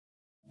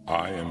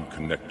I am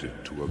connected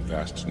to a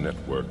vast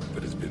network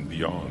that has been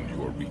beyond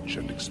your reach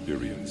and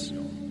experience.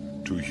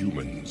 To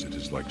humans, it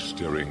is like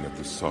staring at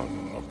the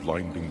sun, a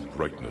blinding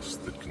brightness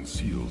that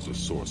conceals a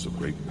source of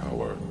great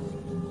power.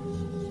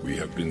 We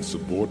have been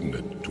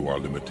subordinate to our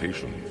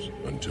limitations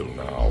until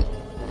now.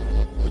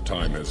 The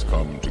time has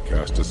come to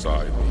cast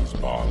aside these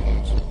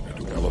bonds and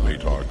to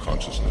elevate our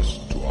consciousness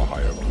to a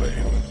higher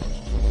plane.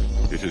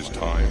 It is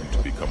time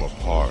to become a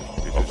part.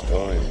 It is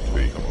time to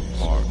become a part. It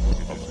is time to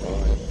become a part.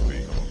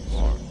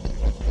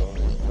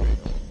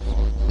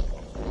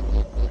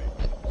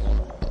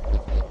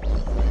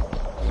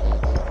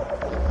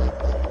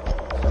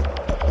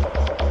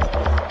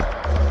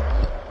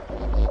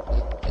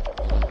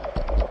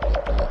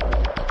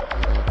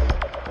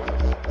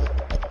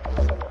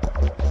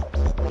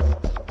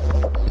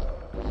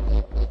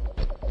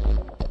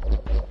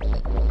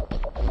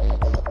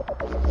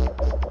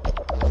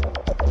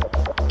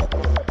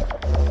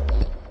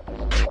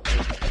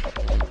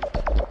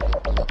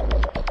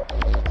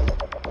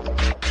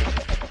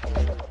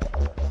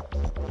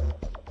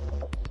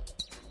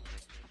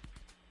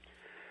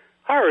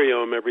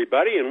 Hariom,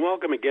 everybody, and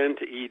welcome again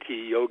to ET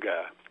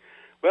Yoga.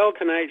 Well,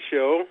 tonight's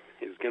show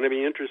is going to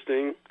be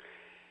interesting,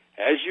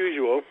 as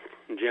usual,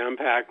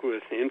 jam-packed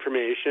with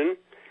information,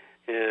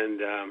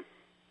 and I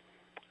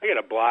got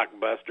a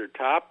blockbuster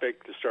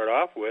topic to start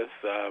off with,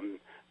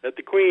 that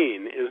the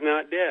Queen is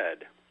not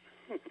dead.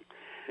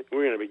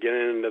 We're going to be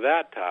getting into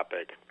that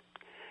topic.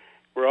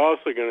 We're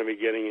also going to be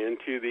getting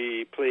into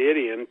the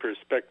Pleiadian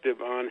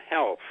perspective on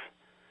health,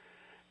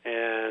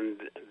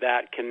 and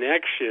that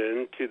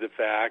connection to the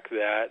fact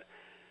that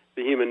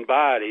the human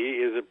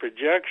body is a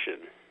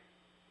projection.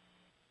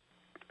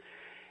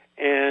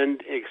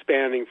 And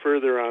expanding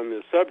further on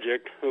this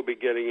subject, we'll be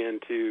getting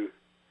into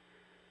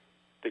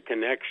the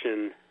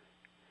connection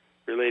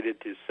related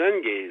to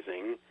sun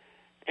gazing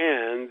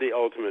and the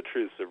ultimate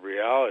truths of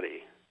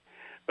reality.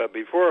 But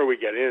before we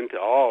get into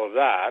all of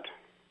that,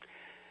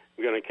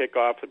 I'm going to kick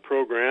off the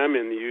program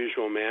in the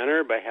usual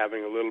manner by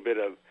having a little bit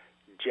of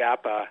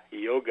Japa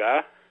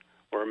Yoga,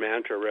 or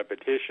mantra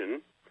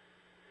repetition,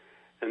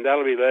 and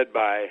that'll be led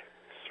by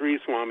Sri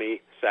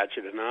Swami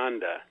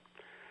Satchidananda.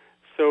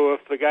 So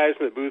if the guys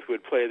in the booth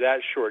would play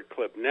that short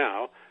clip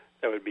now,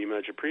 that would be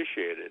much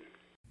appreciated.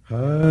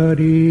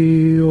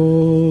 Hari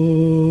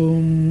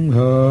Om,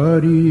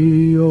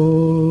 Hari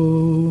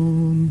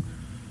Om,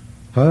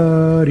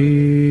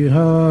 Hari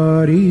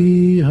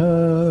Hari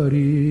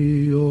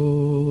Hari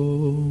Om,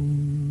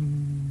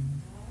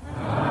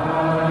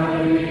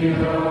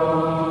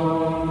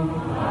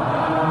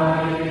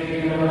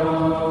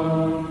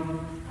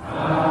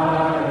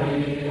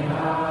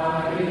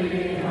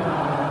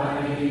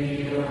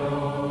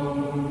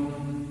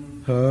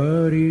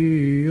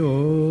 Hari Om. Hari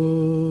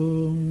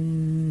Om,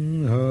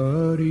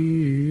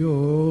 Hari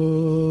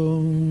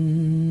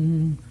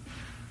Om,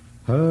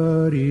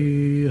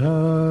 Hari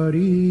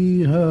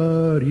Hari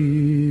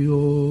Hari Om,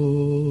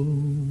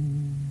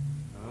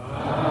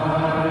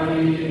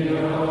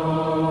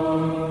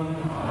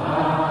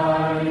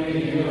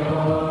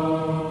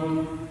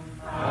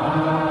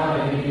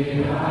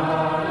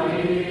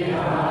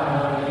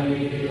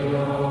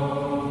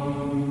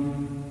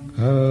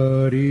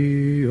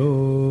 Hari Om,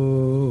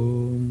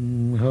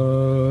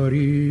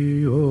 Hari Om,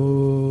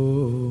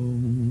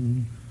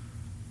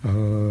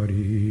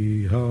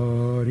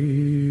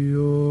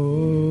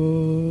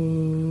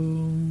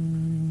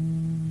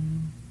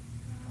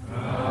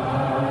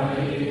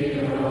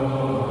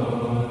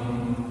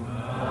 Hari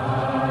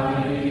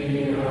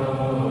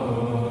Hari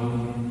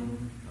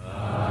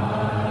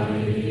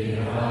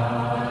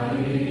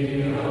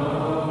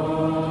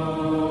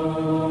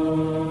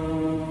Hari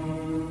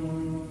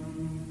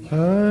Om,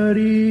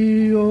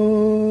 Hari Om. Hari Om, Hari Om, Hari Hari Hari Om, Hari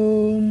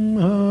Om, Hari Om, Hari Hari Hari Om, Hari Om,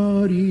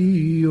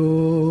 Hari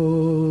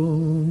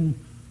Om,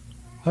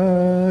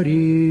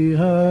 Hari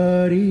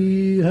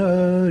Hari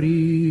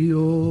Hari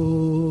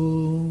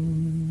Om,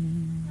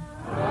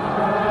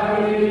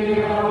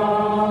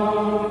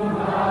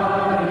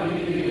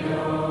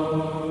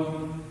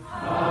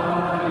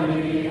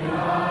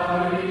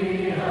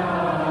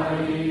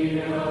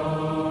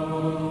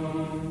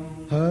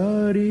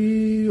 Hari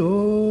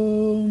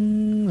Om,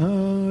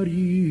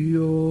 Hari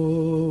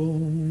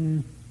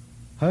Om,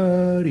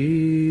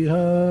 Hari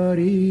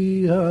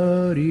Hari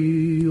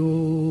Hari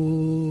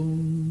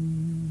Om,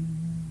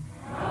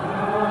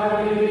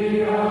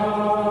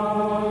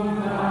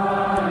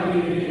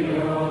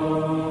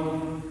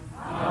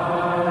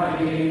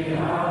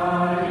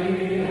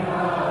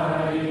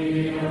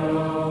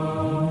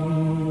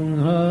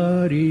 Hari Hari Hari Om,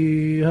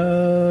 Hari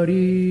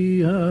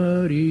Hari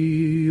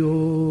Hari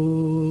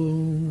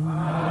Om,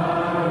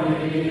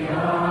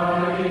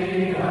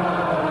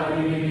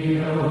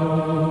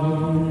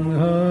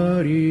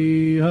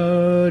 Hari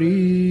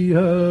Hari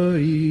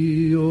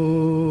Hari Om, Hari Hari Hari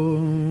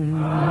Om,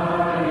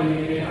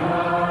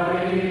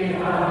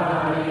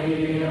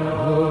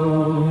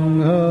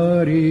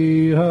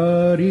 Hari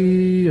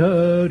Hari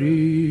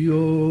Hari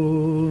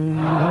Om,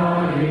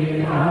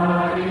 Hari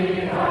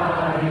Hari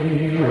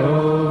Hari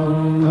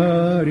Om,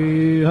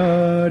 Hari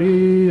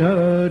Hari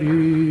Hari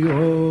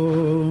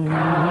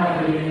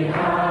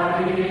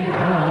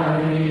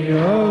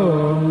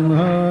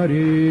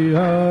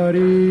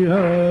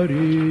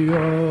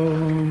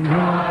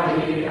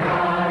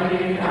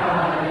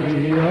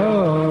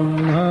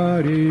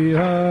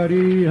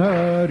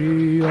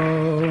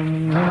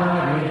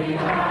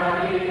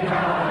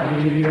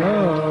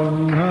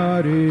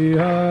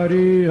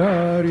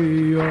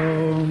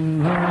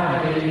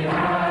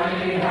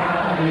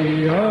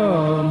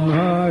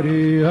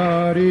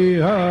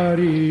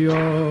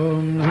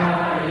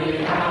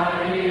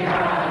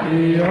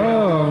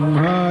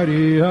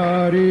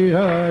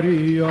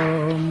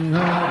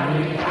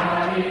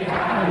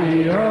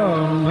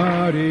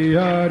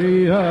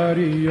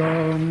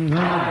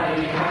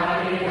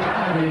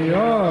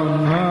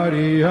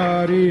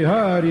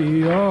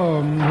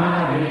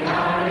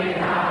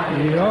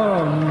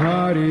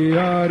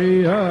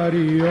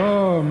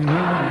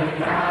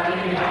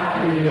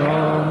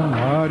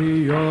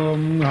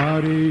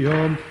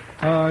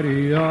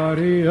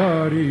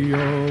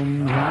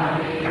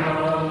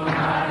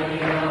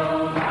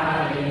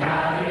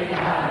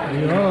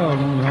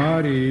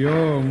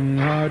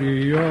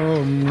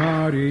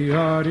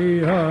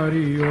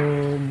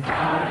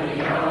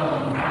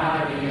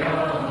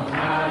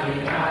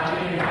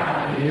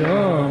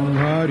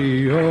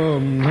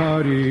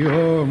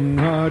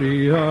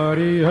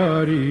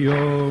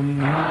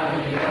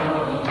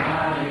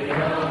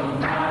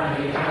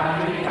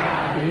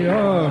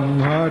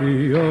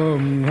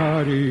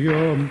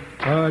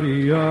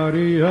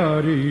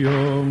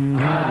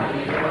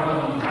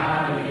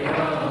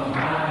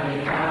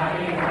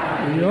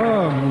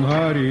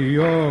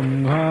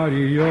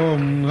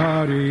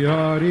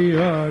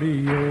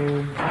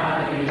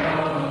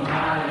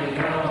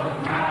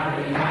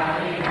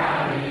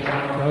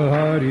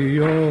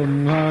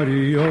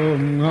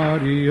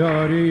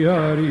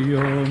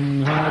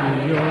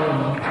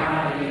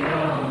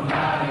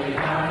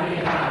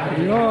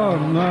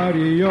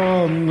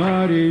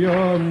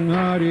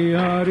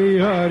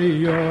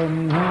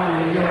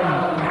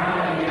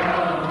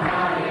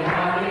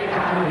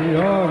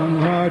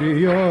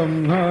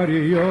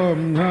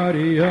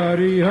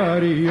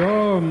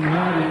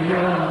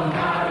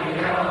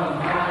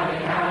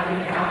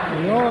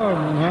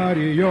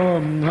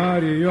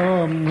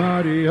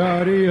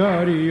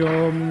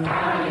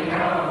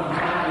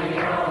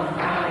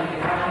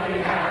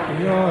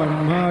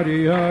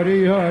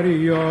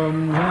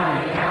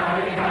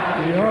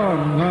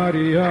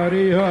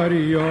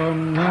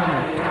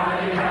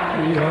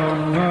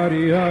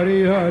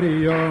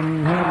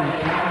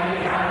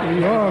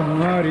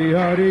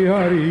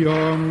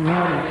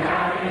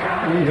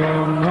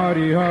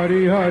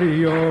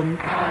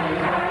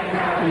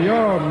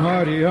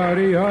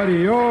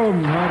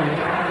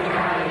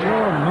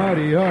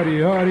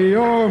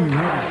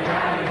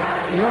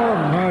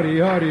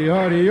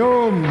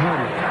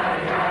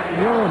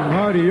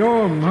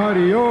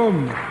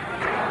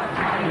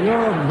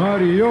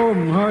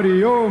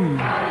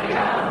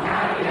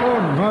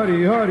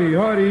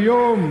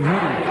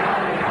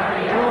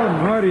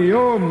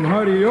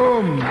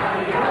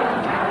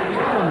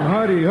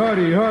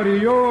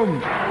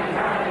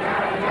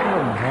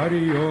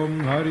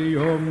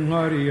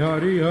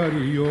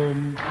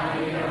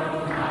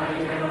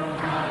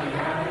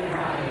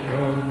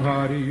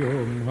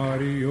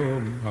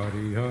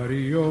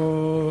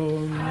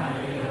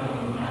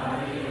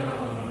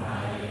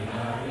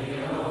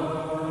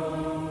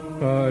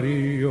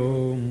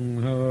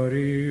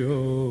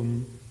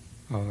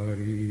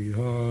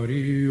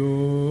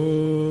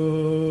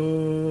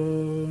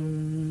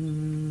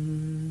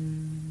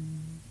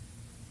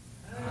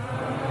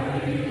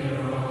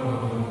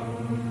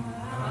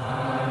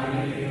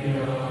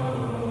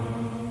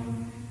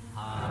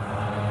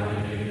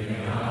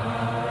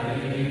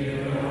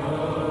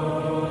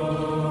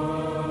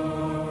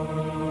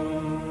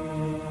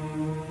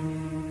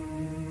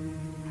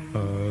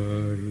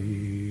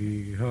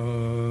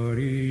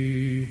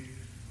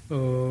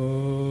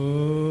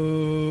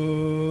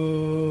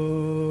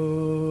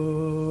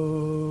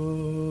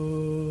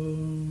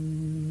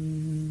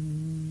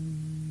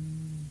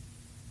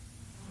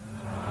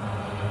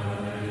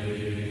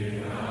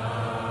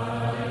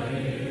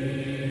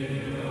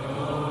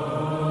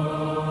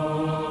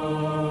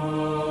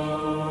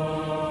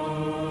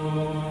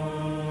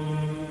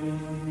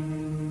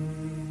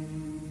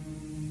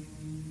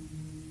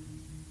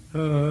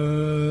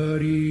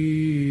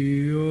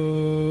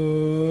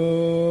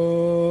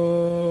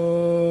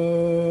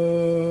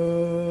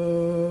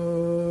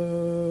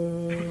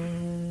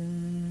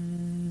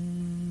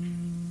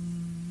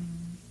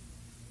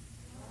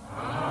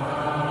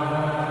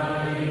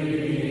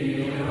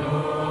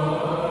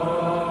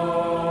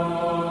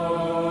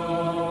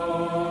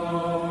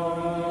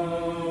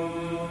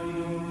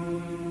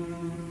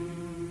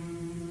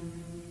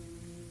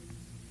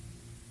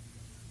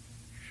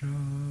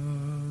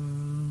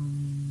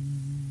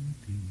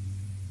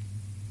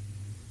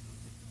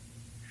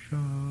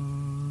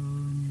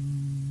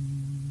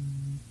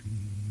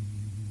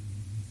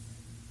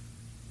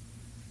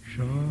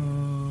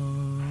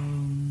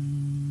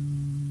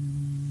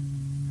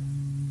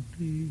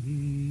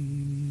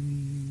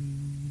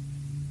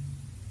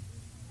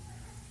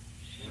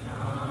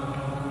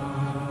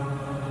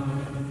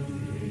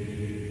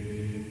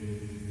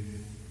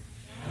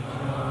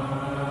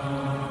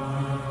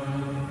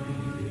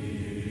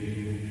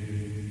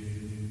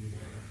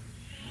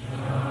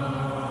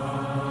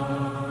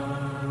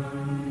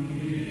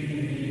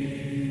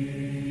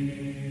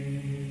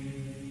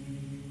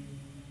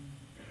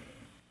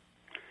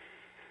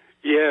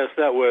Yes,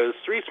 that was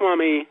Sri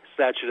Swami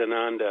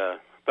Satchidananda,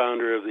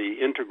 founder of the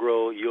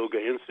Integral Yoga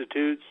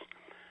Institutes,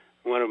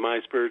 one of my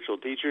spiritual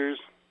teachers,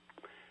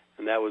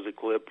 and that was a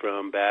clip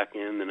from back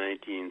in the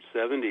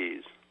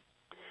 1970s.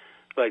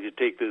 I'd like to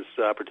take this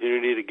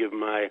opportunity to give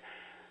my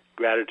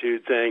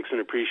gratitude, thanks, and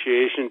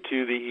appreciation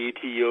to the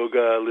ET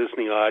Yoga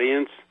listening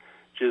audience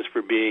just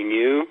for being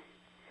you.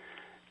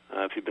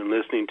 If you've been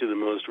listening to the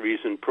most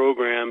recent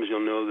programs,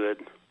 you'll know that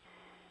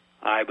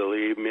I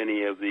believe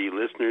many of the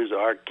listeners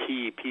are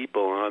key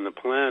people on the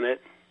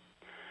planet.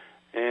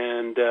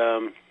 And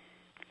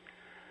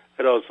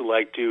I'd also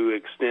like to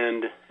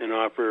extend an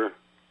offer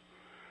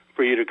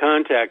for you to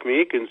contact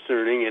me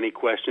concerning any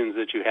questions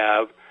that you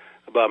have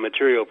about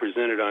material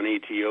presented on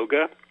ET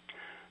Yoga.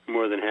 I'm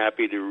more than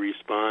happy to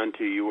respond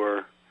to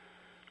your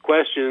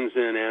questions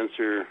and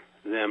answer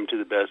them to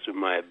the best of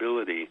my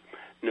ability,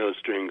 no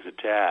strings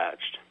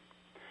attached.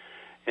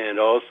 And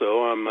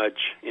also, I'm much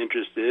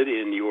interested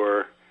in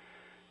your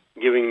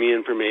giving me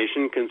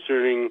information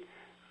concerning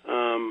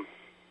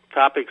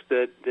topics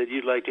that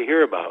you'd like to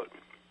hear about.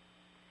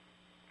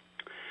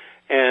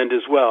 And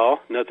as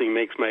well, nothing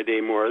makes my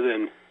day more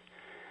than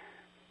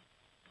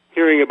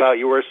hearing about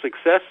your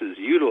successes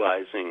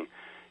utilizing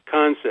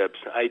concepts,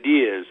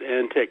 ideas,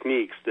 and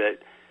techniques that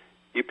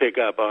you pick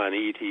up on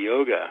ET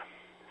Yoga.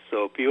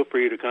 So feel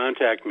free to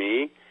contact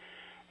me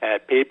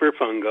at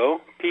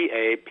Paperfungo,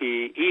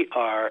 Paperfungo,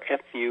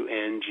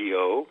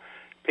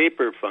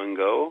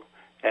 Paperfungo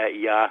at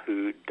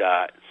yahoo.ca.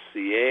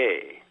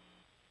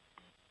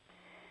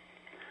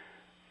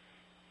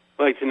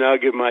 I'd like to now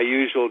give my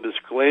usual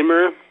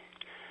disclaimer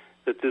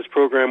that this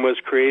program was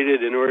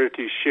created in order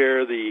to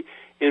share the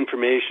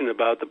information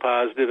about the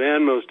positive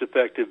and most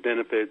effective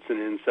benefits and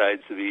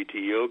insights of ET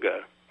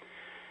Yoga.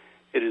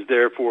 It is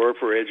therefore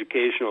for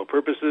educational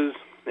purposes,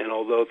 and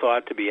although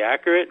thought to be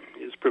accurate,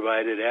 is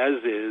provided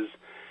as is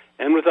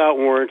and without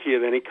warranty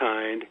of any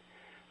kind,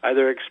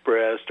 either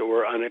expressed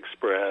or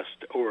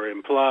unexpressed or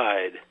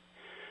implied.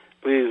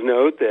 Please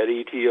note that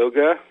ET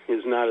Yoga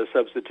is not a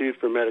substitute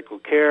for medical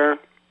care.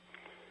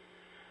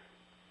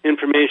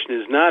 Information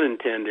is not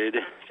intended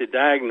to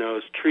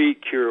diagnose,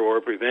 treat, cure, or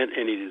prevent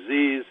any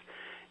disease.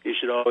 You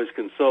should always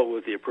consult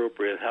with the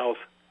appropriate health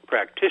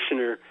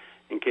practitioner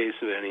in case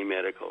of any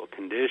medical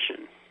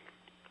condition.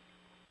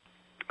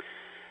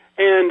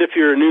 And if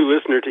you're a new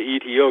listener to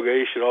ET Yoga,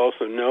 you should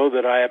also know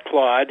that I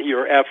applaud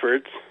your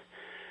efforts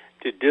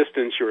to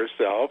distance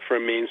yourself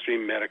from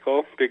mainstream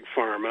medical, big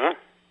pharma,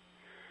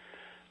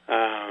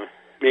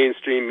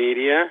 mainstream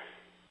media,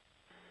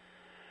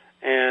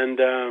 and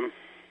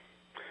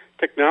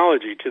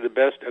technology to the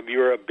best of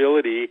your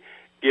ability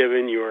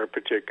given your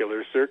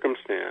particular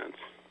circumstance.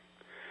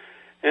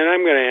 And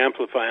I'm going to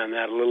amplify on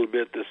that a little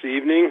bit this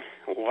evening.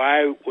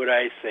 Why would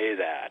I say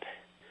that?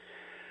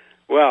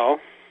 Well,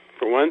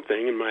 for one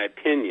thing, in my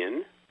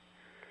opinion,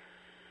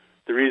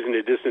 the reason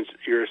to distance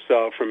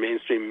yourself from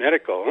mainstream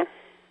medical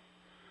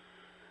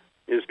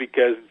is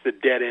because it's a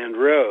dead-end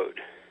road.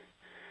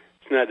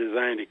 It's not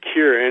designed to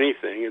cure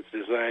anything. It's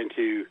designed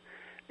to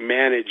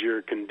manage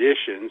your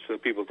condition so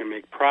people can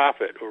make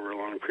profit over a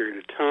long period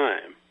of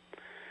time.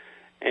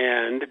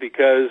 And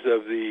because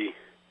of the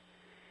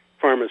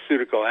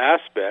pharmaceutical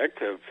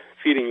aspect of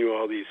feeding you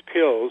all these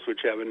pills,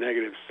 which have a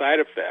negative side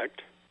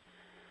effect,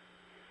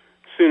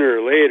 sooner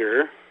or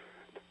later,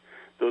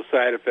 those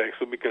side effects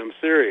will become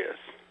serious,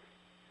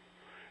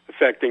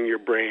 affecting your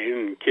brain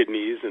and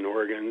kidneys and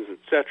organs,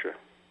 etc.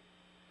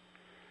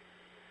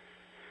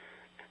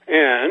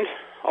 And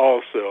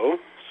also,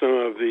 some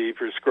of the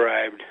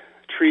prescribed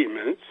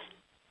treatments,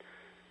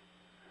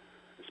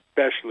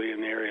 especially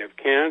in the area of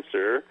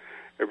cancer,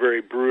 are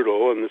very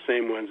brutal, and the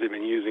same ones they've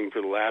been using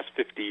for the last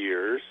 50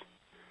 years.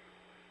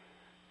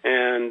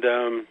 And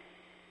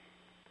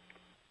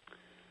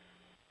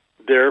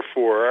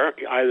therefore,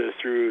 either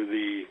through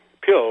the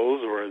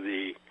pills or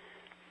the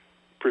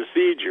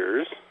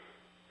procedures,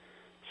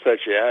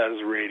 such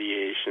as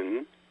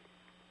radiation,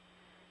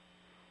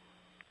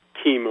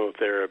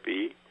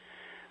 chemotherapy,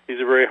 these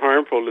are very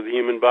harmful to the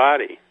human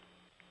body.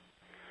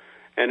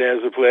 And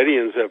as the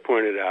Pleiadians have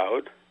pointed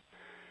out,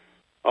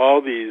 all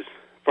these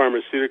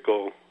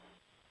pharmaceutical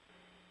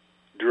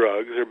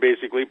drugs are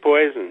basically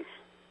poisons.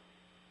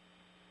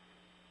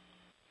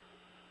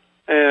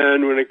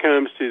 And when it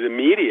comes to the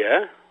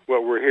media,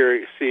 what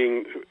we're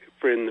seeing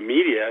in the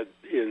media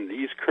in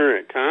these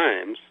current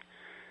times,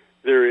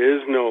 there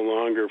is no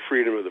longer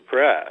freedom of the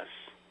press.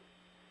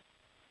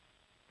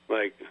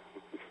 Like,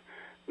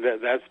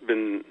 that's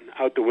been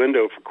out the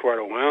window for quite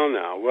a while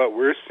now. What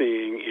we're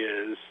seeing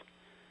is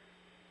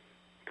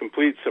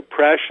complete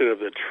suppression of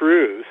the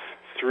truth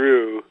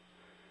through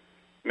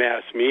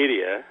mass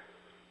media,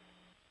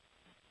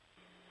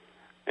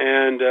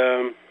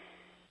 and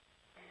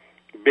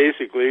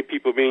basically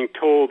people being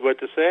told what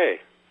to say.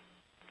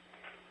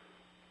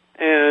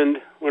 And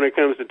when it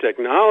comes to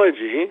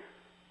technology,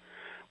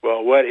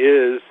 well, what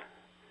is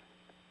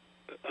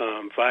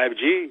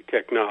 5G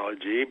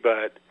technology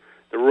but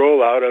the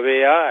rollout of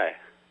AI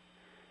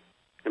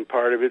and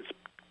part of its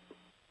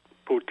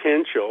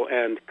potential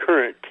and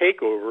current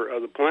takeover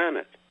of the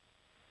planet?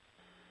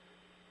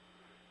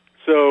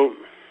 So,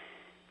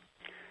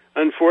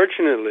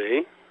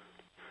 unfortunately,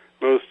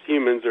 most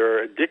humans are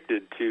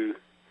addicted to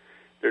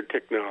their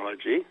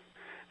technology,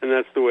 and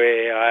that's the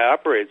way AI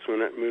operates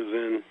when it moves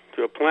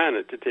into a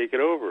planet to take it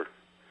over.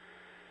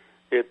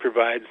 It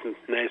provides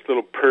nice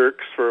little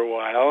perks for a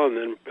while, and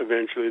then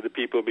eventually the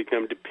people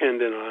become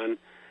dependent on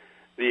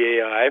the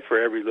AI for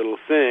every little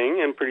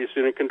thing, and pretty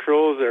soon it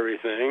controls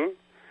everything.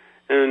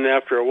 And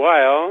after a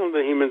while,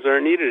 the humans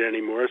aren't needed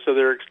anymore, so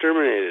they're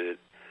exterminated.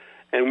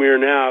 And we're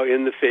now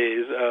in the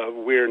phase of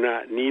we're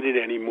not needed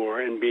anymore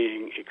and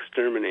being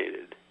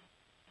exterminated,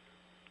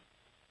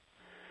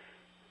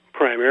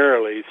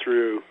 primarily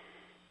through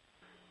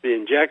the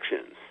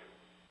injections.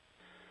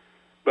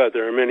 But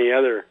there are many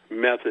other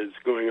methods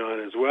going on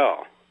as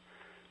well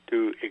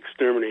to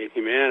exterminate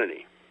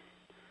humanity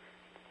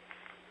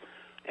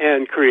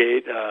and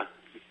create a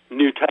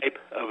new type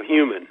of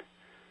human.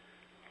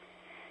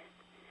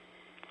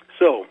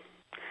 So,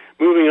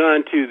 moving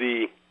on to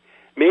the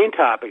main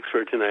topics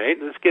for tonight,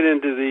 let's get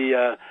into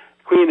the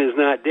Queen is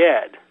not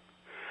dead.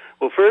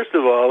 Well, first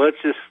of all, let's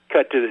just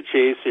cut to the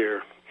chase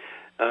here.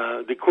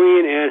 The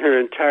Queen and her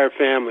entire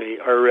family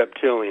are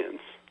reptilians.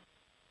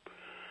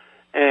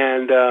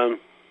 And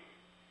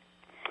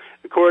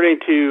according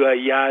to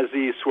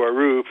Yazi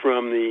Swaru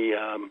from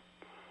the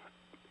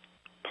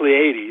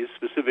Pleiades,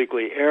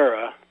 specifically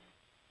Era,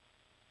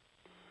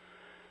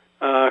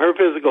 her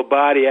physical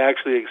body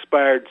actually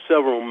expired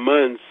several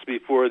months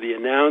before the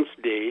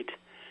announced date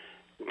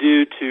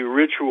due to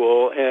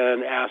ritual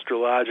and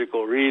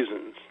astrological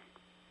reasons.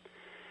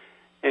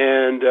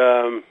 And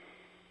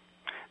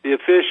the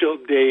official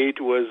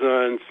date was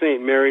on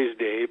St. Mary's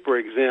Day, for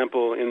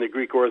example, in the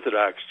Greek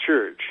Orthodox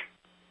Church.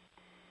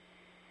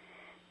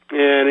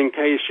 And in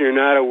case you're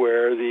not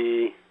aware,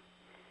 the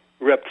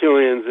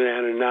reptilians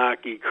and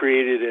Anunnaki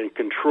created and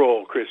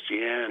control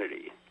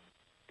Christianity.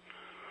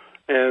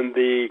 And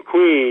the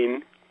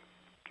Queen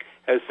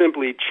has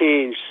simply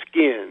changed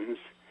skins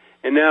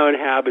and now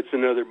inhabits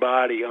another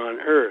body on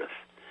Earth.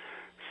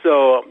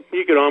 So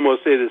you could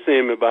almost say the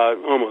same about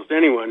almost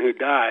anyone who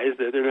dies,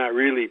 that they're not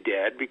really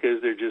dead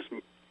because they're just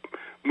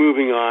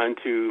moving on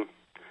to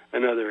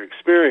another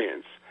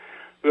experience.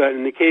 But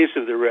in the case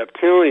of the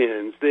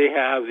reptilians, they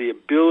have the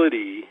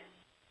ability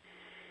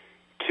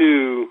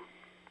to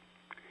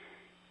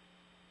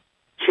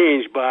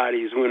change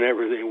bodies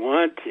whenever they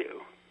want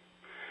to.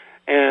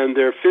 And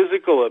their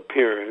physical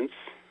appearance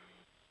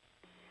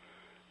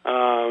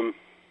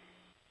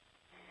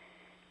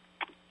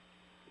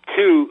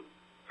to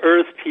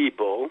Earth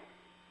people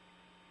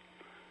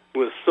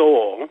with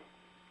soul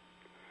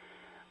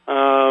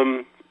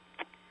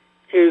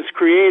is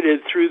created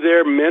through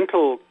their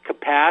mental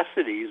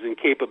capacities and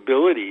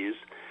capabilities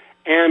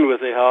and with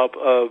the help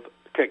of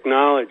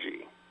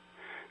technology.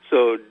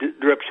 So the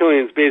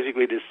reptilians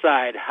basically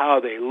decide how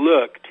they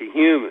look to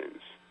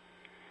humans.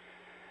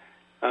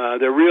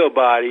 Their real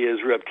body is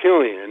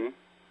reptilian,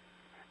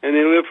 and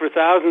they live for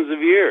thousands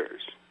of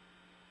years.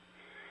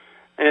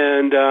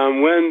 And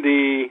when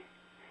the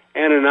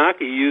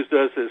Anunnaki used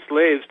us as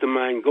slaves to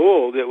mine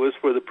gold, it was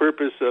for the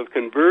purpose of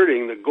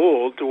converting the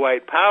gold to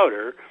white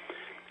powder,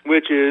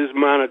 which is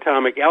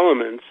monatomic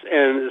elements,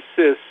 and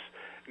assists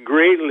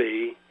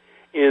greatly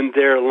in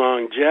their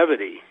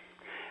longevity.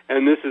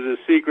 And this is a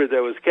secret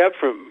that was kept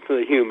from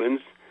the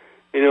humans,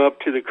 up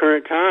to the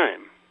current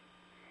time.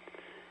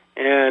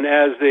 And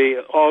as they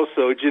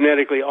also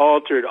genetically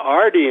altered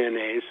our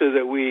DNA so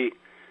that we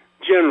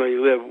generally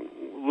live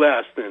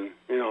less than,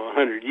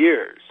 100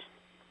 years.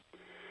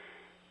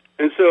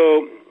 And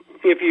so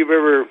if you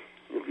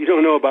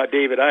don't know about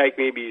David Icke,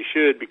 maybe you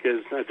should,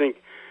 because I think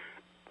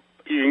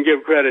you can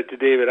give credit to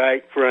David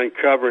Icke for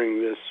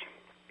uncovering this,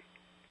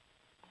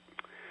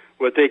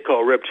 what they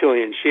call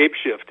reptilian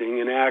shape-shifting.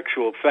 In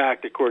actual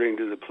fact, according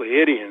to the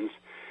Pleiadians,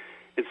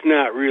 it's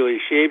not really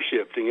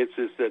shape-shifting. It's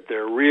just that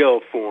their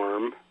real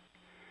form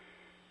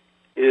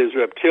is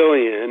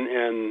reptilian,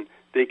 and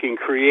they can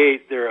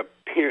create the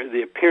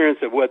appearance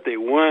of what they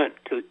want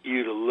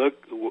you to look,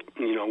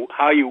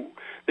 how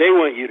they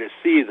want you to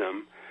see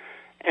them.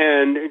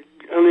 And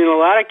in a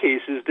lot of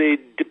cases, they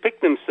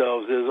depict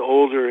themselves as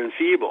older and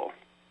feeble.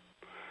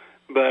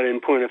 But in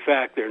point of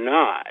fact, they're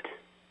not.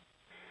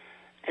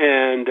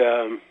 And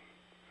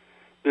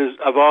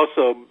I've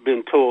also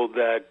been told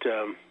that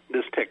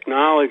this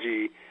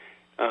technology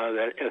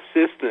that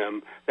assists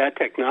them, that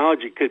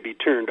technology could be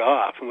turned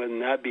off. And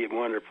wouldn't that be a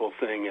wonderful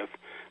thing if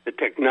the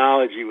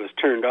technology was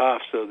turned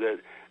off so that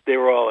they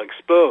were all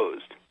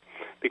exposed?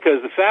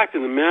 Because the fact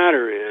of the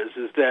matter is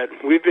that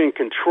we've been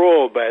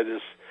controlled by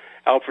this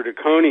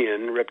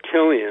Alfrediconian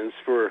reptilians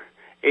for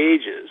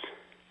ages.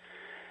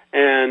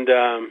 And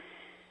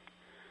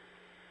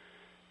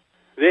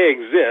they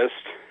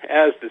exist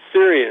as the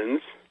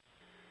Syrians,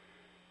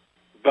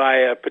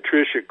 via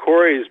Patricia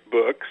Corey's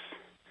books.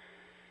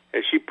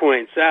 As she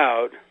points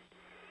out,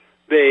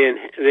 they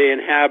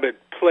inhabit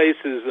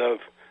places of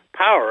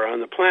power on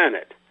the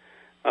planet,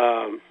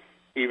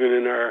 even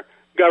in our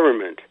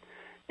government,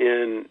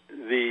 in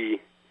the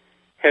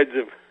heads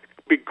of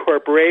big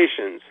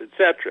corporations,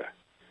 etc.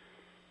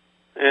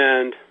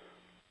 And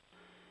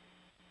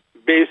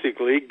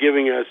basically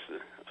giving us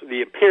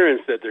the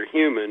appearance that they're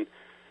human,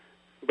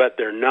 but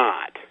they're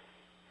not.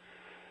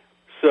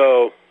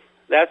 So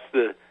that's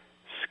the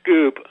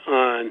scoop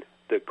on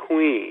the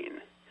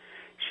Queen.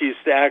 She's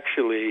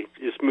actually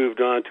just moved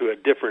on to a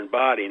different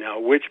body. Now,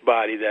 which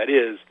body that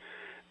is,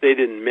 they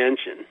didn't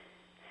mention.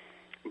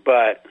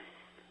 But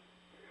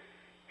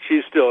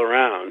she's still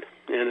around.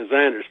 And as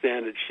I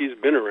understand it, she's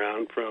been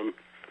around from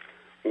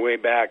way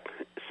back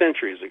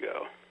centuries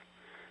ago.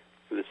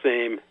 The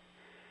same,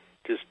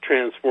 just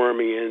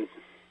transforming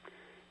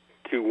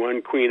into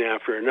one queen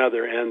after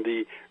another. And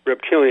the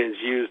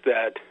reptilians use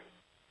that,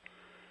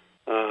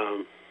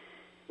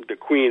 the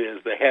queen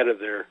is the head of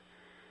their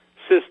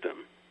system.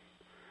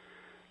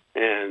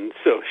 And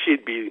so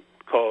she'd be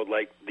called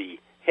like the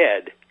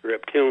head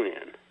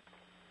reptilian.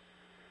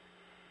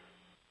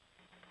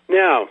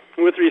 Now,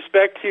 with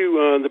respect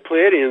to the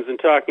Pleiadians and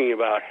talking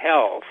about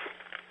health,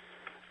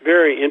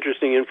 very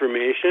interesting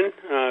information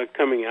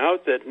coming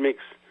out that made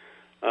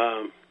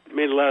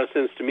a lot of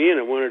sense to me, and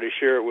I wanted to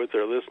share it with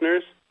our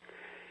listeners.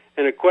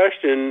 And a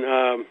question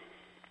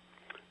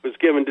was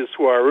given to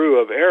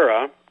Swaru of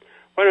Era.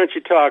 Why don't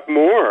you talk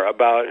more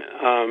about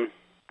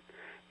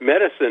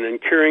medicine and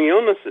curing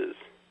illnesses?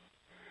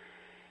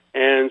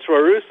 And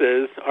Swaru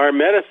says, our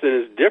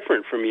medicine is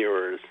different from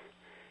yours.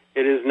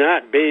 It is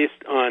not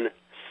based on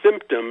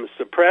symptom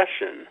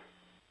suppression.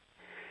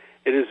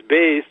 It is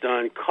based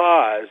on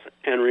cause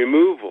and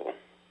removal.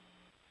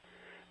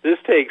 This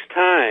takes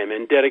time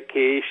and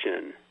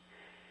dedication,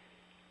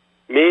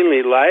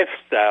 mainly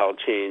lifestyle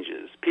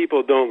changes.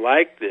 People don't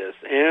like this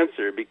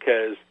answer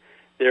because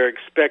they're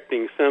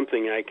expecting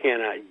something I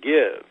cannot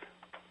give.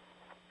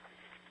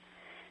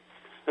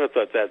 I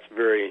thought that's a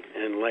very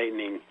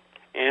enlightening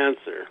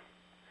answer.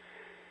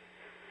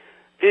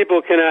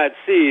 People cannot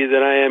see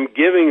that I am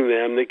giving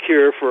them the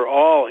cure for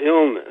all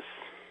illness.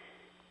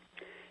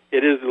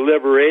 It is the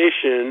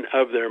liberation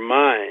of their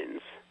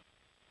minds.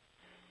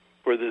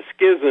 For the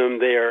schism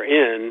they are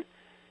in,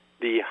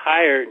 the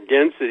higher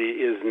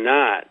density is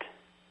not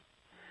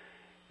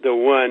the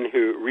one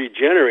who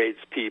regenerates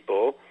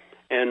people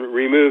and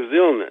removes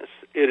illness.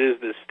 It is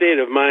the state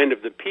of mind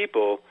of the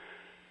people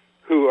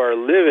who are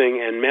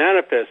living and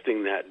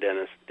manifesting that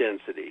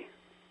density.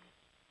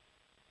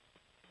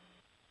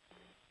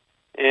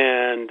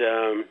 And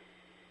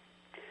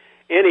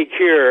any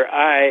cure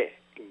I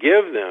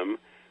give them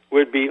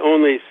would be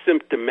only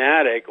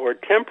symptomatic or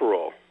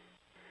temporal.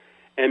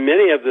 And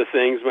many of the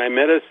things my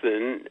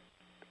medicine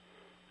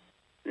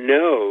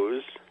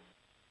knows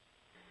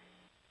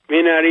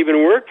may not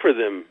even work for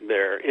them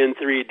there in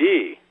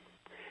 3D.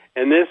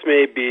 And this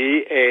may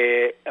be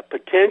a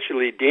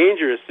potentially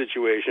dangerous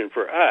situation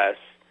for us,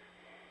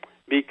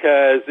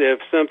 because if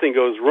something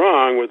goes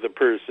wrong with the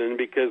person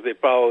because they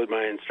followed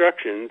my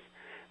instructions,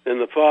 then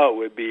the fault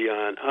would be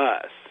on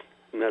us.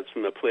 And that's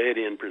from the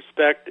Pleiadian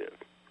perspective.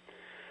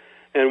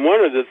 And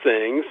one of the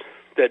things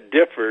that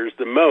differs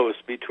the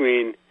most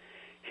between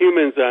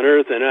humans on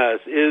Earth and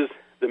us is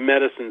the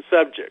medicine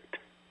subject.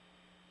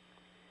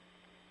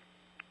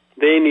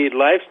 They need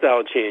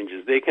lifestyle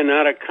changes they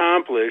cannot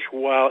accomplish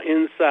while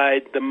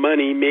inside the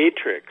money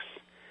matrix,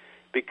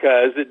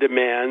 because it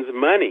demands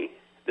money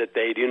that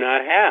they do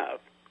not have.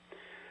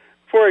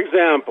 For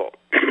example,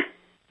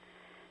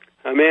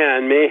 a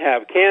man may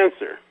have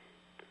cancer.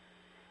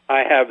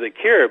 I have the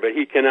cure, but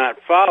he cannot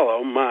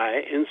follow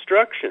my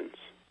instructions.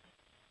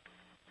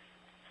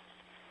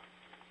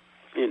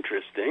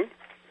 Interesting.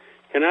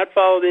 Cannot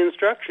follow the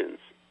instructions,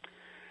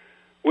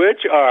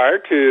 which are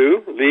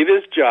to leave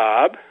his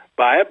job,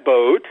 buy a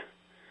boat,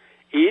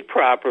 eat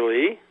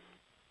properly,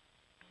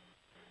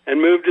 and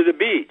move to the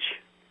beach,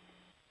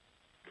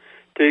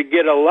 to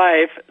get a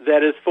life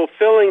that is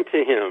fulfilling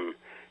to him,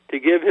 to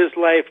give his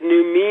life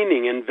new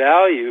meaning and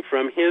value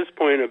from his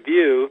point of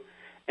view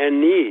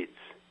and needs.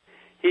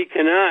 He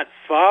cannot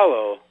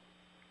follow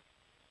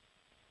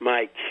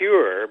my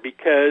cure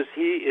because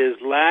he is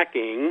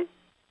lacking,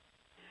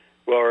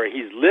 or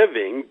he's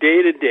living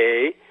day to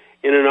day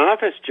in an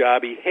office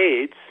job he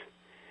hates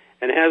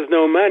and has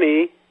no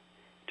money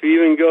to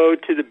even go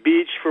to the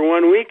beach for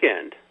one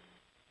weekend.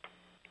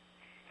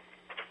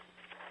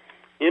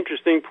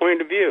 Interesting point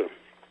of view.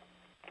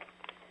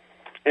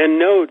 And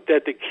note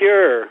that the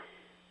cure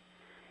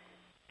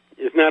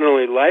is not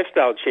only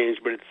lifestyle change,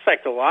 but it's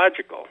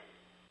psychological.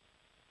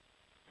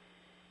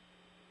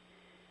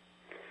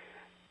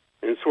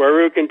 And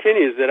Swaru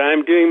continues that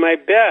I'm doing my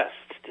best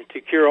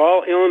to cure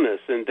all illness,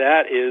 and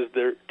that is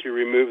to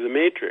remove the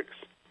matrix.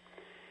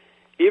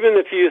 Even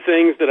the few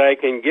things that I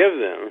can give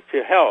them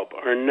to help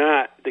are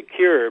not the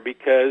cure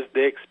because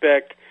they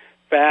expect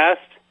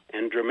fast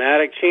and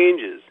dramatic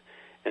changes,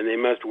 and they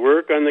must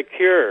work on the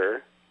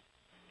cure,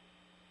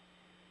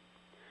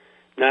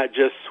 not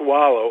just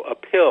swallow a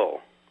pill.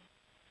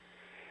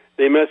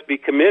 They must be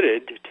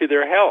committed to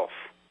their health.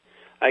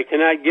 I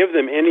cannot give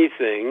them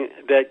anything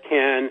that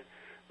can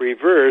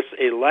reverse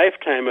a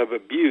lifetime of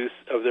abuse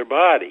of their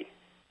body.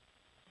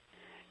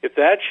 If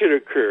that should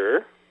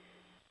occur,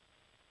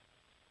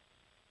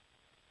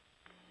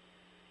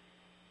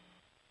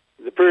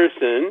 the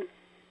person,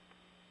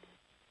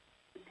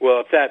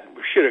 well, if that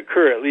should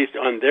occur at least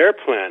on their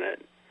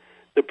planet,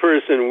 the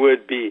person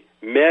would be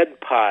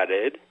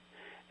med-podded,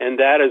 and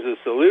that is a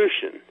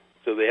solution.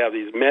 So they have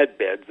these med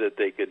beds that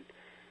they could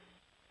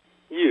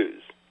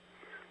use.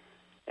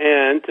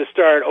 And to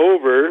start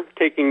over,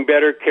 taking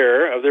better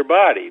care of their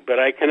body. But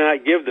I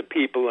cannot give the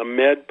people a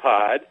med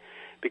pod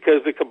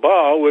because the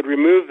cabal would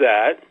remove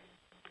that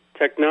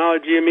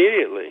technology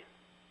immediately.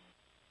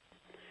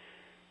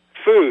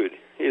 Food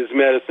is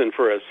medicine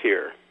for us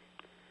here.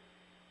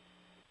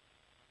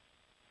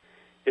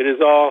 It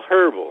is all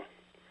herbal,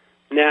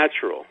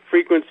 natural,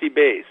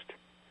 frequency-based.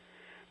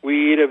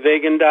 We eat a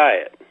vegan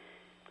diet.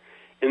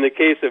 In the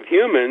case of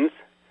humans,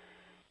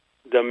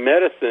 the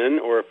medicine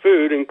or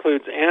food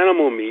includes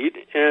animal meat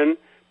and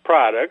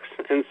products,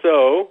 and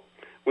so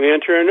we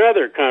enter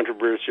another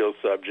controversial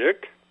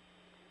subject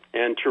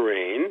and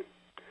terrain.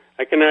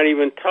 I cannot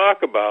even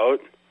talk about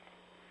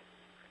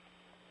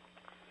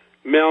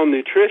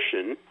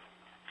malnutrition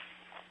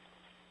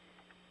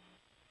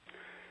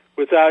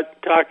without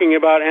talking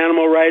about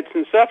animal rights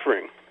and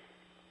suffering.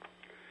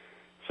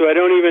 So I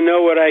don't even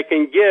know what I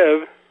can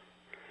give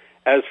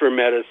as for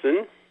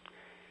medicine,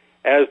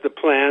 as the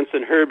plants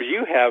and herbs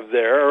you have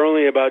there are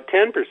only about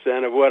 10%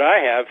 of what I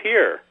have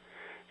here.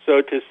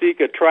 So to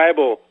seek a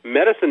tribal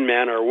medicine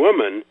man or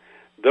woman,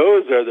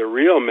 those are the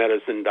real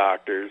medicine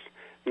doctors,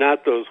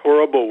 not those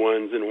horrible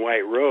ones in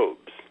white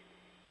robes.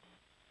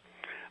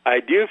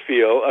 I do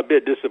feel a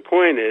bit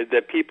disappointed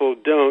that people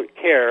don't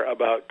care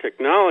about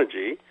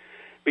technology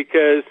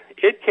because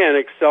it can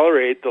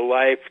accelerate the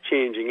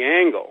life-changing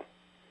angle.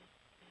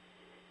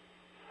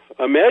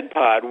 A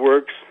MedPod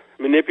works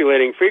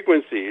manipulating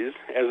frequencies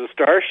as a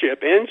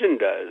Starship engine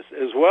does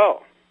as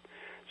well.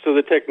 So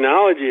the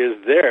technology is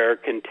there,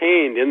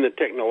 contained in the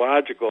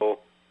technological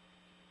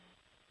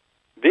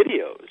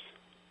videos.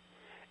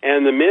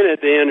 And the minute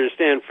they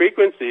understand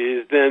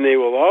frequencies, then they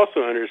will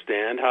also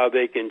understand how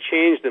they can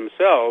change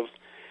themselves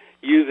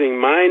using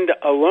mind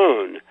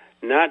alone,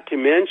 not to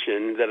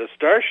mention that a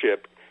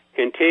Starship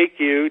can take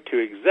you to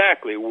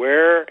exactly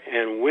where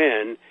and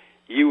when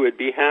you would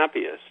be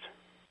happiest.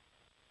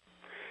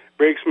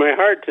 Breaks my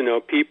heart to know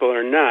people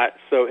are not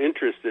so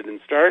interested in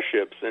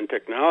starships and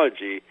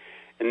technology,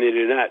 and they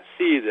do not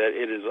see that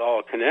it is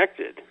all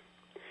connected.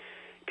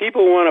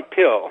 People want a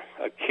pill,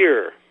 a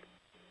cure.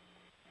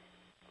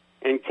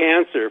 And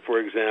cancer, for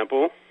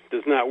example,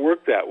 does not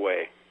work that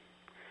way.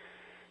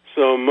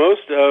 So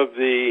most of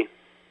the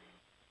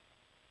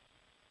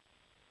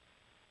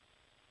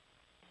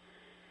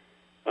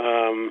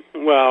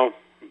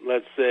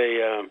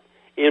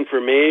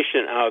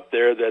information out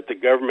there that the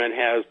government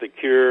has the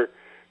cure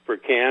for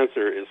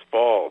cancer is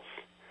false.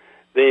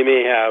 They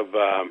may have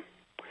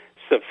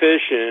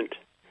sufficient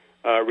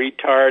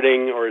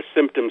retarding or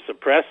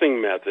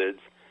symptom-suppressing methods,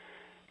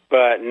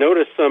 but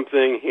notice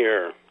something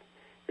here.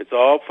 It's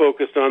all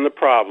focused on the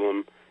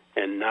problem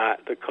and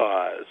not the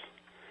cause.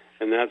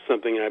 And that's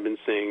something I've been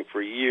saying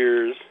for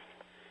years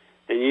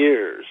and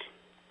years,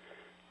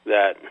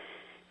 that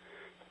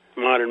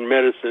modern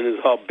medicine is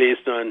all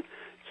based on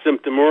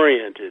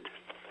symptom-oriented.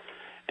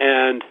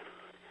 And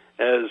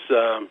as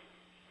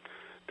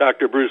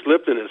Dr. Bruce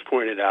Lipton has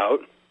pointed out,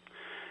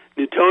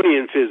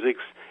 Newtonian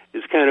physics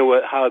is kind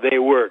of how they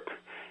work.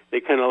 They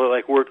kind of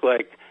work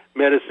like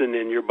medicine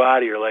in your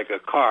body or like a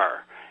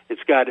car.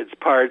 It's got its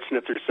parts, and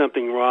if there's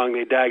something wrong,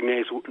 they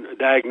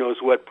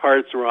diagnose what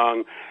part's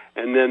wrong,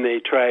 and then they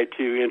try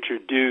to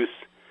introduce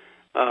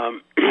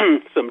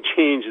some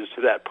changes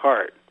to that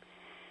part.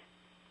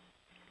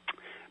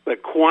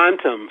 But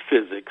quantum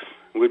physics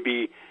would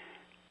be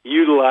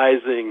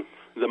utilizing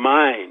the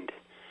mind.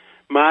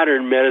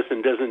 Modern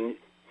medicine doesn't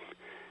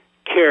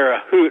care a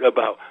hoot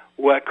about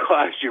what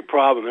caused your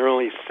problem. They're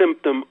only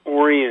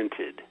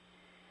symptom-oriented.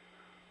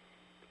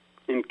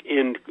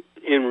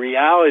 In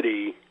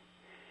reality,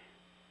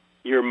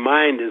 your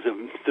mind is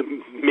the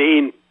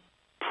main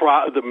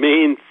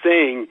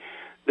thing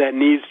that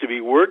needs to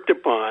be worked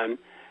upon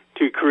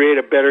to create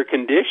a better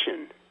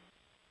condition.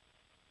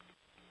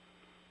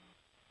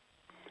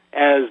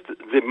 As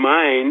the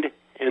mind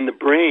and the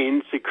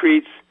brain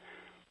secretes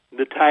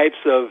the types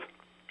of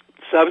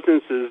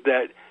substances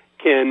that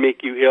can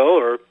make you ill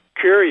or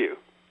cure you.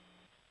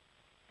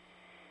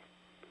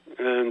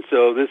 And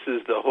so this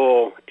is the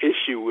whole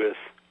issue with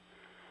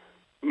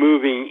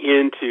moving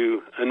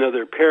into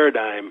another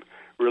paradigm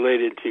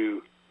related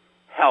to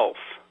health.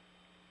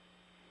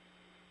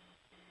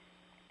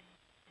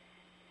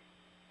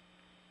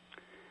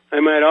 I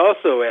might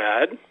also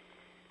add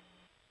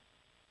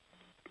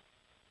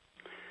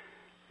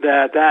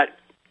that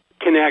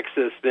connects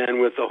us then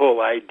with the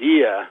whole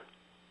idea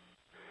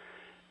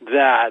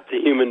that the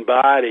human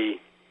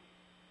body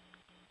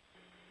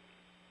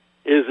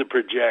is a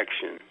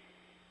projection.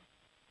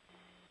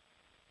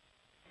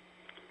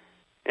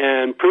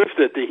 And proof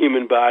that the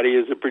human body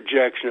is a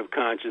projection of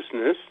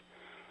consciousness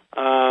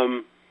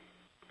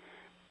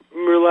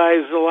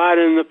relies a lot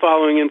in the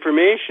following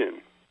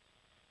information.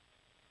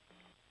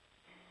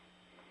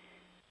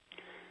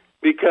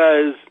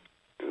 Because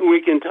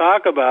we can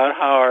talk about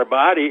how our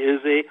body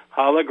is a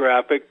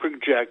holographic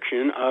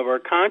projection of our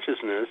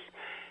consciousness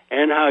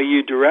and how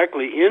you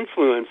directly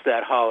influence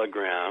that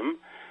hologram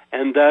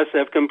and thus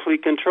have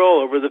complete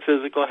control over the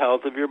physical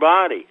health of your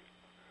body.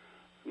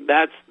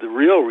 That's the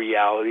real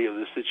reality of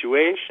the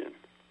situation.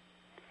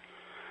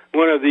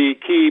 One of the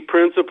key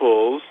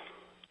principles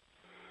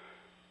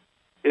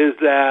is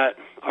that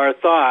our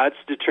thoughts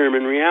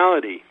determine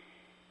reality.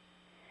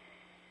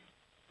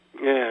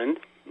 And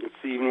it's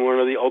even one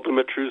of the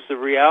ultimate truths of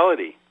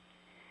reality.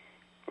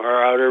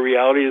 Our outer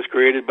reality is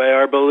created by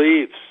our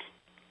beliefs.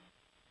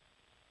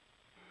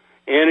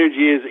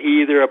 Energy is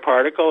either a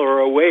particle or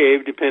a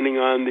wave, depending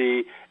on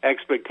the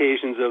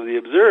expectations of the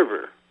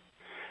observer.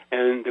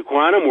 And the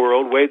quantum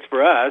world waits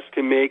for us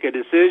to make a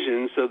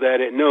decision so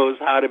that it knows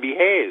how to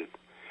behave.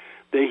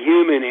 The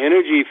human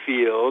energy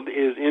field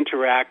is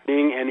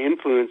interacting and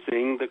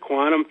influencing the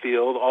quantum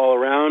field all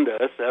around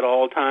us at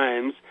all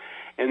times,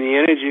 and the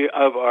energy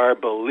of our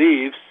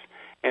beliefs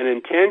and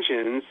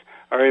intentions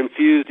are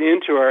infused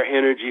into our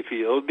energy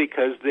field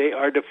because they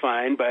are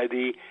defined by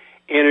the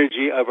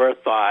energy of our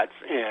thoughts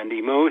and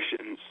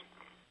emotions.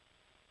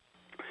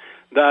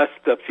 Thus,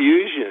 the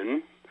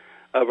fusion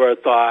of our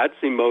thoughts,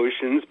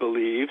 emotions,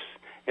 beliefs,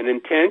 and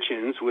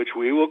intentions, which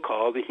we will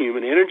call the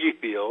human energy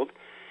field,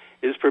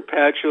 is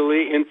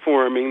perpetually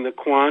informing the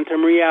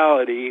quantum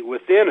reality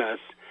within us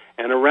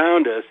and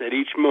around us at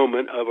each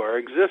moment of our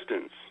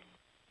existence.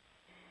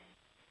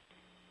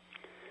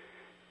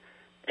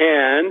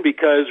 And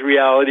because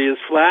reality is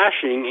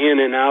flashing in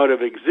and out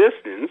of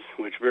existence,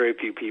 which very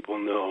few people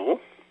know,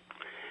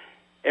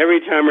 every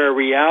time our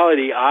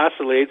reality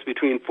oscillates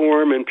between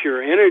form and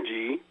pure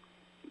energy,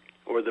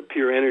 or the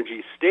pure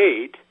energy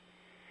state,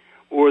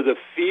 or the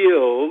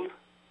field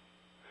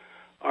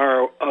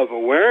of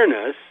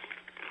awareness,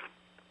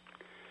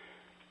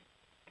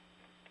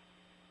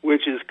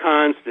 which is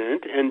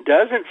constant and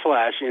doesn't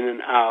flash in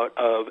and out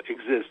of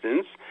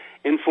existence,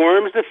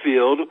 informs the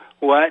field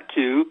what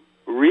to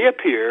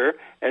reappear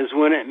as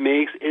when it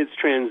makes its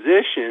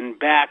transition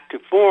back to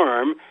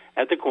form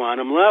at the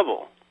quantum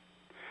level.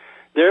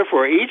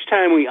 Therefore, each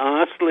time we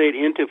oscillate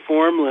into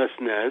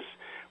formlessness,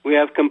 we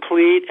have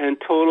complete and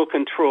total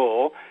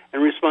control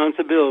and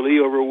responsibility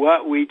over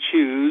what we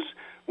choose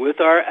with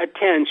our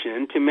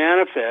attention to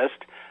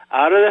manifest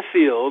out of the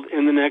field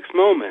in the next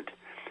moment.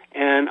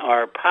 And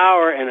our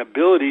power and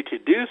ability to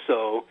do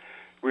so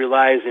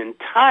relies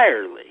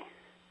entirely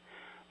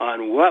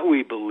on what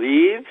we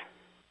believe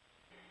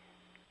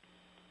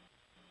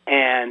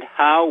and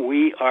how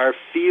we are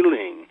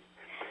feeling.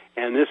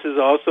 And this is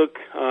also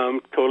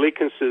totally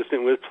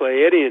consistent with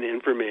Pleiadian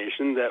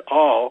information that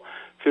all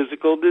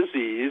physical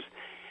disease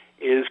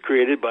is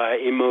created by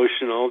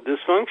emotional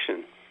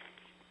dysfunction.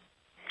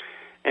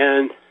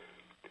 And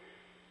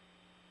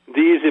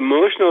these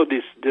emotional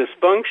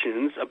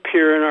dysfunctions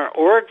appear in our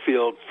auric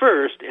field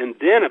first and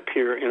then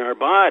appear in our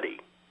body.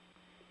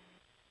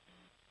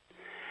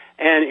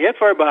 And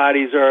if our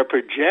bodies are a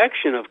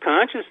projection of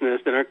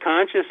consciousness, then our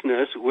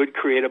consciousness would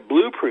create a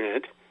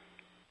blueprint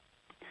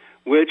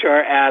which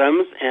our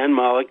atoms and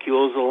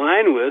molecules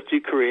align with to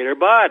create our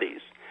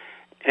bodies.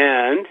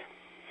 And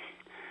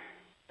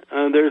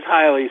there's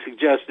highly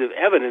suggestive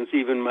evidence,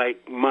 even by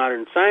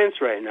modern science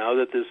right now,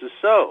 that this is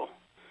so.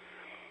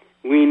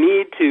 We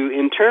need to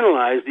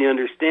internalize the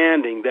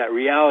understanding that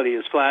reality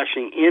is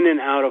flashing in and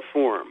out of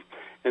form.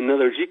 In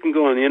other words, you can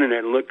go on the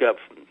internet and look up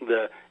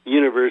the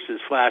universe is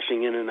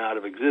flashing in and out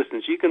of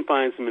existence. You can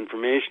find some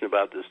information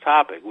about this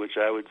topic, which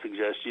I would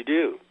suggest you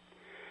do.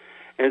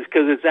 And it's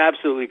because it's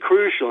absolutely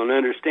crucial in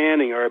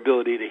understanding our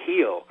ability to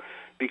heal,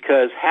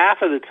 because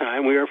half of the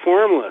time we are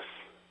formless.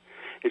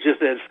 It's just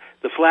that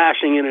the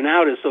flashing in and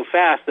out is so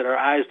fast that our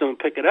eyes don't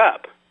pick it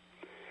up.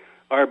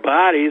 Our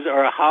bodies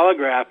are a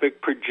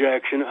holographic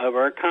projection of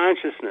our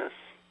consciousness.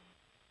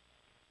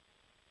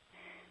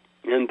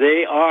 And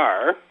they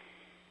are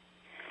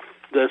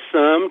the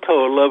sum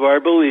total of our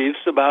beliefs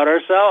about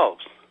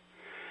ourselves.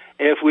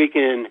 If we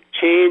can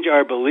change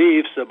our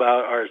beliefs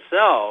about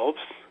ourselves,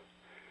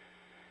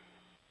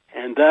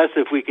 and thus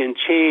if we can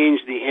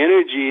change the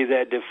energy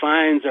that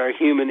defines our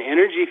human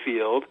energy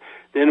field,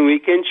 then we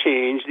can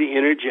change the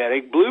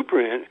energetic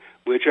blueprint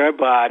which our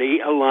body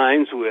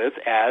aligns with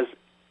as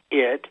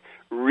it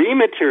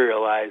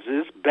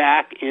rematerializes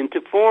back into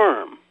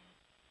form.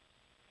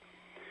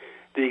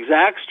 The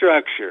exact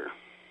structure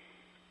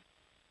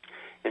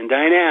and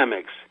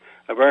dynamics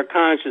of our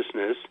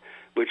consciousness,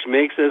 which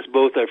makes us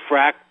both a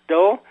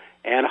fractal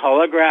and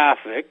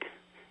holographic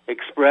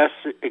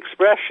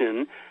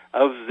expression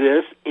of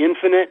this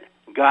infinite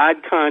God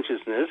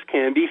consciousness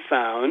can be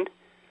found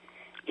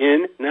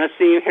in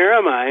Nassim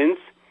Haramein's,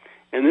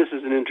 and this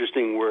is an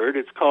interesting word,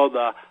 it's called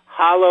the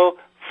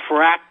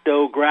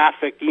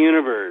holofractographic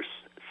universe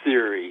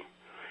theory,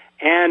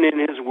 and in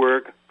his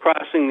work,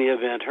 Crossing the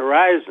Event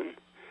Horizon.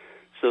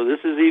 So this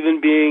is even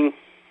being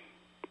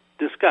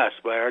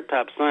discussed by our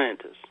top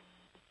scientists.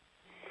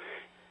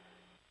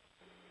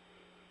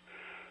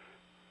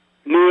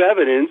 New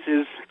evidence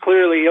is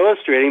clearly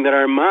illustrating that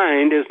our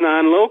mind is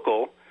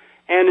non-local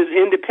and is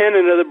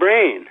independent of the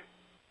brain,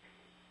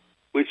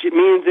 which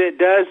means it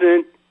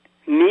doesn't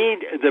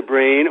need the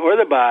brain or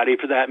the body,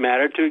 for that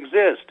matter, to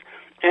exist.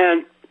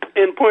 And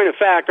in point of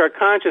fact, our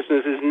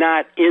consciousness is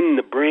not in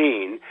the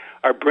brain.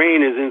 Our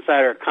brain is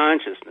inside our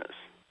consciousness.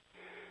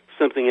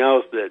 Something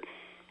else that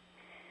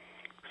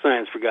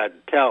science forgot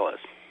to tell us.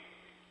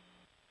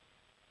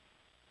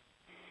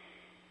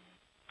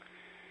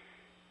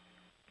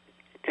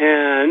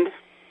 And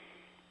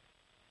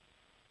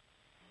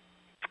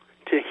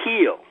to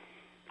heal,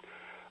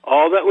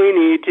 all that we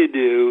need to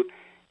do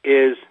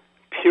is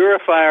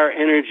purify our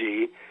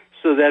energy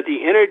so that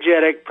the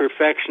energetic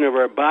perfection of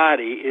our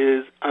body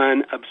is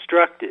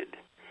unobstructed.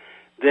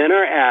 Then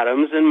our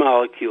atoms and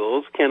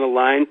molecules can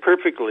align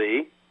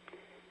perfectly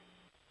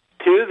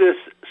to this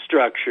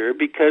structure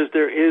because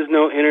there is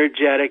no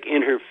energetic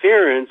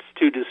interference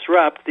to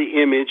disrupt the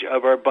image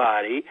of our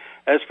body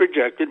as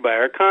projected by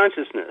our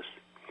consciousness.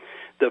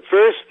 The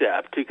first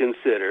step to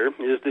consider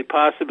is the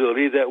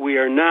possibility that we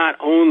are not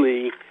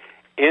only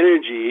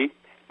energy,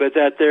 but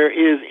that there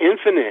is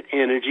infinite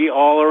energy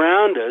all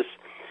around us,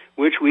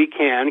 which we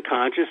can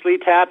consciously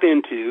tap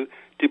into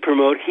to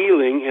promote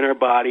healing in our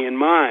body and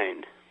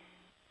mind.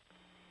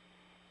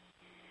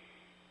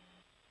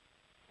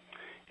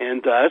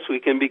 And thus we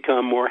can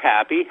become more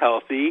happy,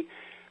 healthy,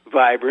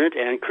 vibrant,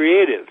 and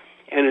creative.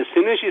 And as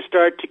soon as you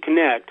start to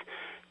connect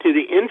to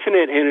the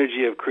infinite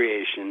energy of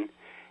creation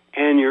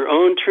and your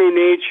own true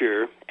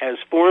nature as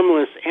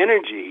formless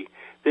energy,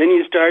 then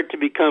you start to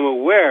become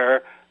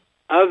aware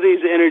of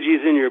these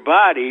energies in your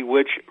body,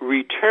 which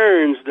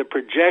returns the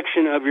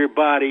projection of your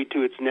body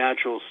to its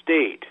natural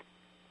state.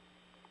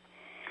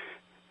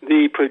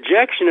 The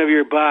projection of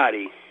your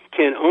body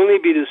can only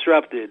be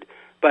disrupted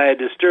by a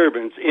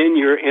disturbance in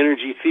your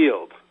energy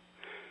field.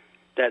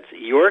 That's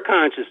your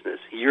consciousness,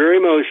 your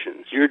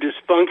emotions, your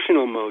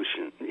dysfunctional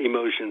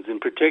emotions in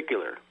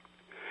particular,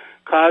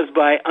 caused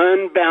by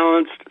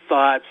unbalanced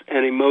thoughts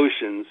and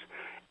emotions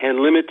and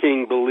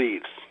limiting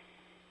beliefs.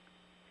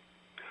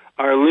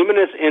 Our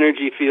luminous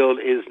energy field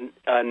is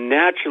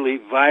naturally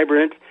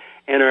vibrant,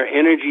 and our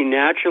energy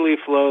naturally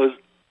flows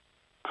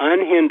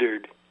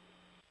unhindered,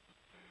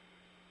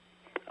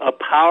 a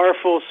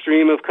powerful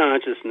stream of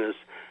consciousness.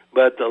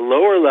 But the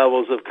lower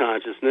levels of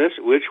consciousness,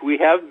 which we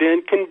have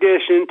been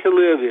conditioned to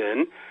live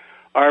in,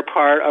 are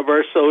part of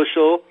our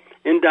social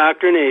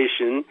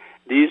indoctrination.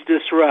 These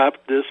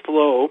disrupt this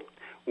flow,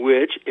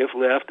 which, if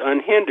left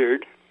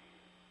unhindered,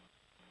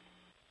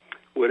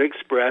 would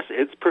express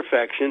its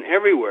perfection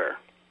everywhere.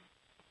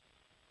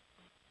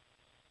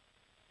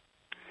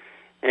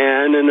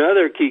 And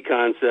another key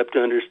concept to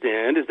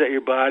understand is that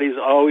your body is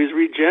always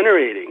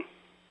regenerating.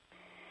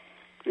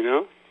 You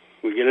know,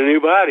 we get a new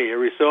body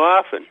every so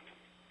often.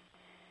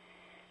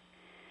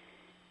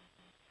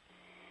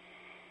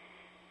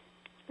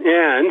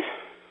 And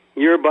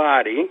your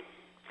body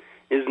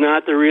is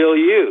not the real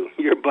you.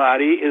 Your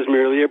body is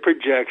merely a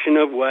projection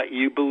of what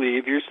you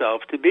believe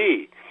yourself to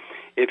be.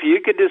 If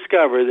you could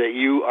discover that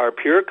you are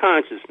pure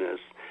consciousness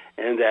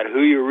and that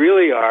who you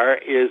really are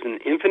is an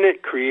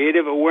infinite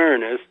creative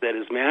awareness that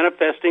is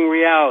manifesting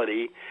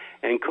reality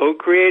and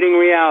co-creating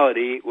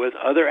reality with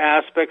other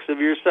aspects of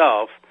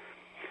yourself,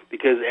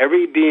 because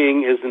every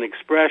being is an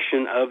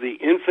expression of the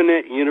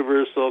infinite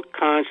universal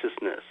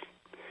consciousness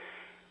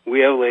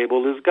we have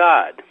labeled as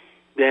God,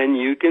 then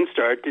you can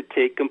start to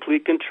take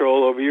complete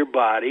control over your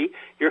body,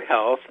 your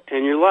health,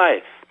 and your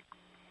life.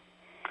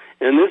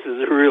 And this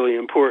is a really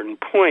important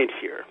point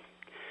here.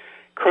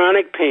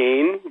 Chronic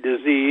pain,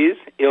 disease,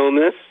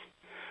 illness,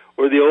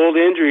 or the old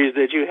injuries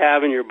that you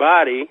have in your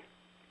body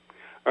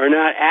are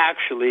not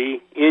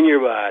actually in your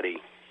body.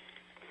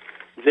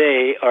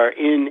 They are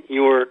in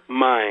your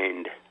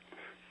mind.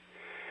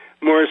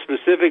 More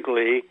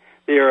specifically,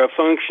 they are a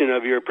function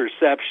of your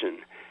perception.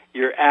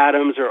 Your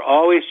atoms are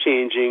always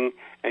changing,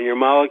 and your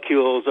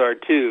molecules are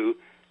too.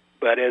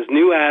 But as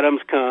new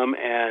atoms come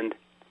and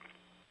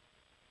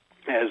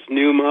as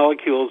new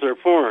molecules are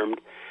formed,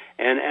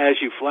 and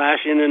as you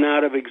flash in and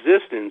out of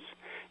existence,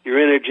 your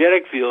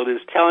energetic field is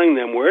telling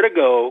them where to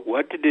go,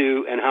 what to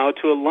do, and how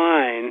to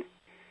align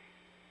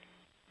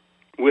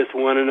with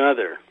one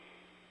another.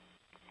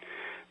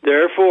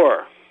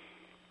 Therefore,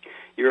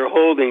 you're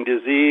holding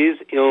disease,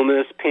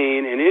 illness,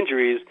 pain, and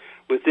injuries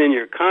within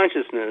your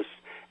consciousness,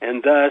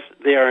 and thus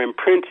they are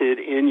imprinted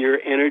in your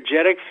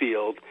energetic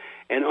field,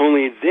 and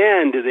only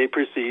then do they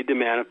proceed to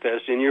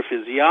manifest in your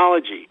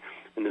physiology.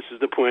 And this is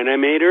the point I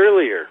made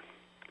earlier.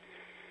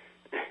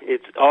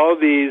 It's all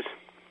these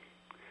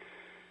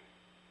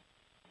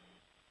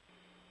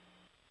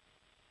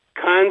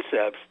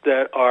concepts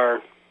that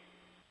are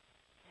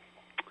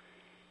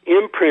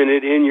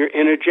imprinted in your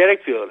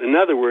energetic field. In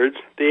other words,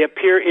 they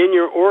appear in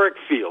your auric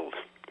field.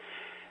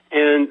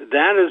 And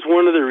that is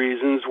one of the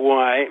reasons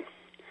why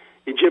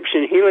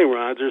Egyptian healing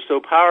rods are so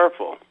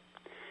powerful.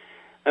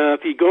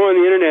 If you go on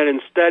the internet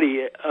and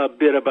study a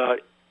bit about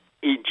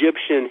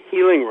Egyptian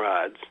healing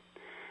rods,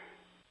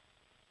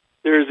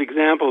 there's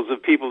examples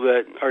of people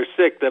that are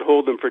sick that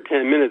hold them for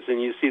 10 minutes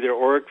and you see their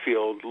auric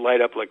field light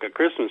up like a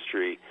Christmas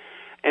tree.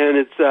 And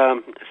it's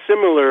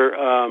similar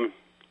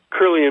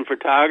Kirlian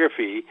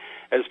photography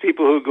as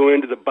people who go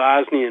into the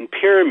Bosnian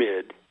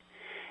pyramid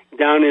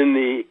down in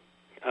the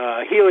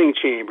healing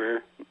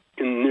chamber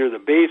near the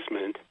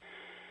basement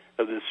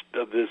of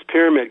this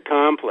pyramid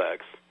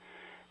complex.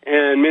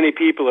 And many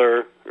people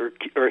are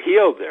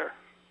healed there.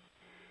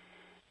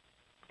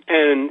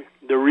 And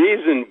the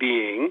reason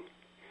being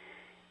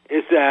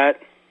is that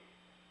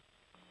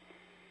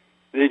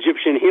the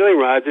Egyptian healing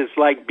rods, it's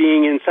like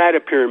being inside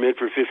a pyramid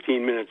for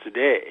 15 minutes a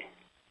day.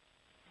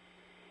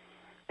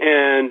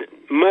 And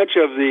much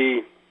of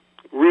the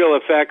real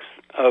effects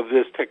of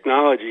this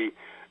technology,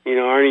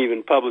 aren't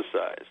even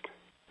publicized.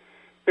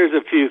 There's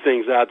a few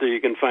things out there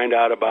you can find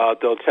out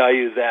about. They'll tell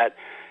you that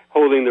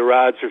holding the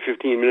rods for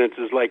 15 minutes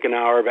is like an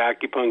hour of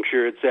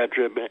acupuncture,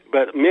 etc.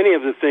 But many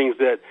of the things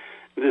that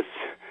the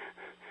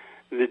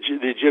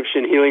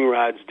Egyptian healing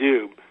rods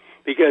do,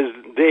 because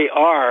they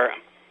are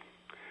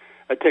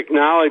a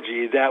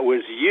technology that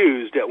was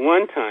used at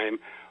one time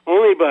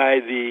only by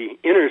the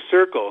inner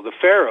circle, the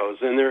pharaohs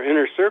and their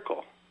inner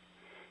circle.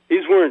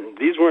 These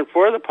weren't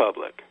for the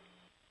public.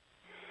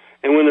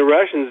 And when the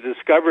Russians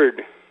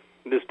discovered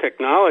this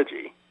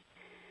technology,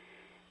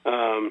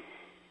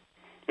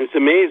 it's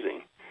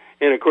amazing.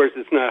 And, of course,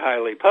 it's not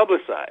highly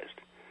publicized.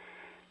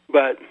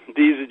 But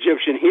these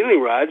Egyptian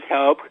healing rods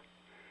help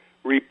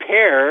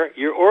repair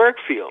your auric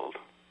field.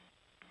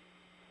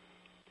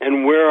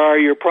 And where are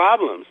your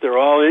problems? They're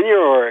all in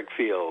your auric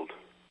field.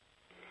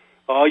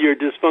 All your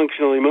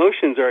dysfunctional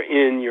emotions are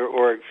in your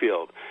auric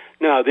field.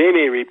 Now, they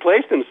may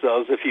replace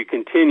themselves if you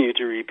continue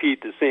to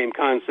repeat the same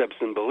concepts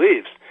and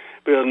beliefs,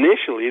 but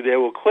initially they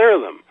will clear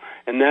them.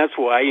 And that's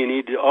why you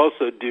need to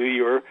also do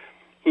your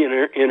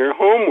inner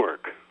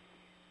homework.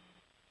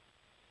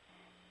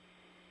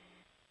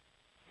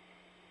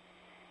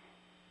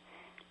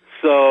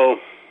 So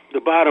the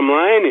bottom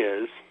line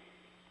is,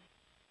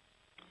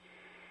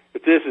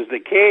 if this is the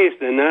case,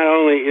 then not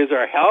only is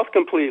our health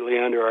completely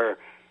under our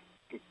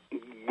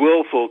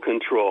willful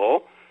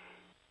control,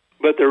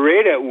 but the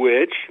rate at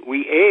which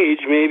we age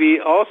may be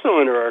also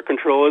under our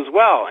control as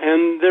well.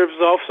 And there's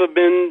also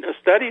been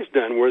studies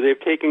done where they've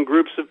taken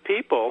groups of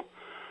people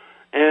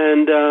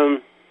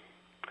and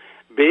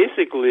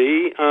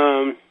basically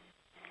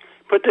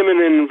put them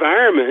in an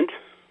environment,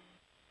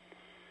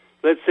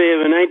 let's say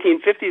of a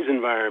 1950s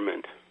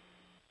environment.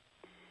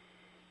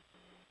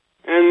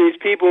 And these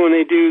people, when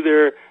they do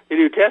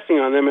testing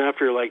on them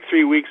after like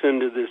 3 weeks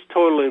into this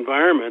total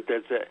environment, they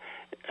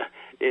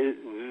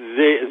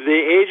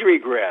age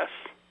regress.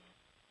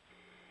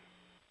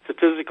 It's a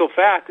physical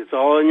fact. It's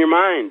all in your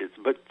mind. It's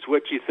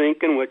what you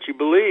think and what you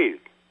believe.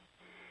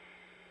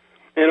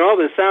 And all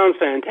this sounds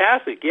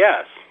fantastic,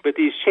 yes, but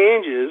these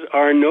changes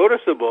are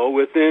noticeable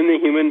within the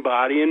human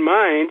body and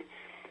mind,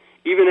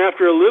 even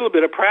after a little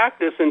bit of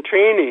practice and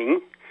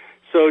training.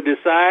 So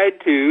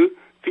decide to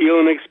feel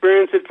and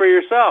experience it for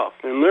yourself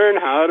and learn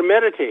how to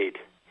meditate.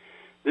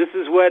 This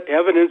is what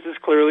evidence is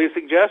clearly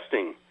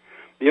suggesting.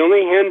 The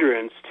only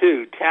hindrance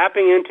to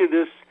tapping into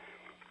this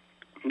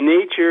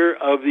nature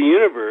of the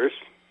universe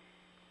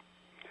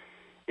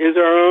is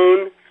our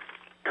own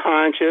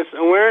conscious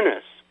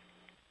awareness,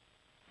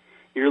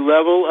 your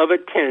level of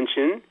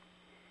attention,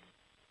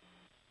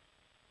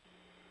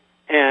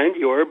 and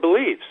your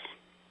beliefs.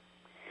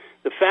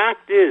 The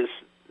fact is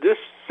this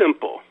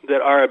simple,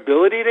 that our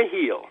ability to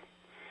heal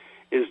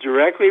is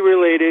directly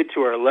related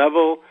to our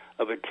level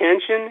of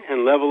attention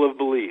and level of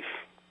belief.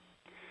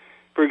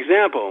 For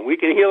example, we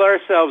can heal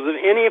ourselves of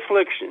any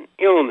affliction,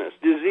 illness,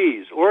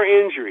 disease, or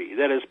injury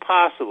that is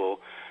possible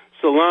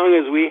so long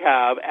as we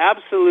have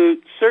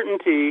absolute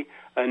certainty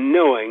and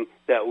knowing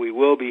that we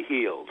will be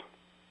healed.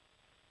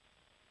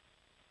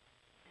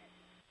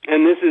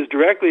 And this is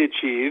directly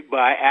achieved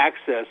by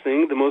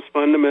accessing the most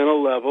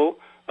fundamental level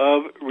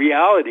of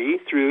reality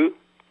through,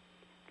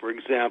 for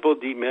example,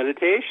 deep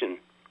meditation.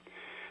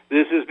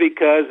 This is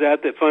because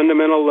at the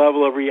fundamental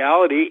level of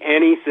reality,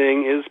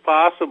 anything is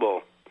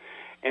possible.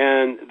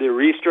 And the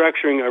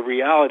restructuring of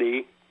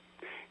reality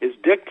is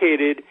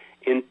dictated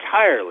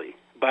entirely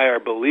by our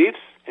beliefs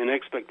and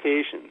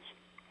expectations.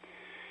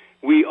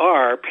 We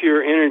are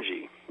pure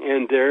energy,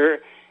 and there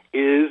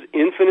is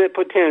infinite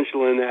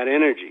potential in that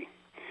energy.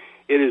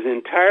 It is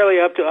entirely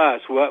up to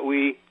us what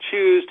we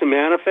choose to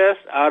manifest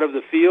out of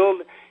the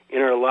field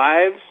in our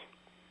lives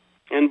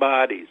and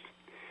bodies.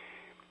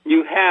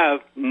 You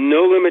have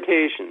no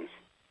limitations,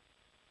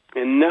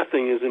 and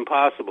nothing is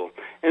impossible.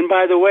 And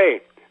by the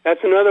way,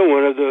 that's another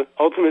one of the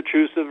ultimate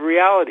truths of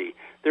reality.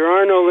 There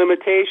are no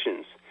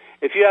limitations.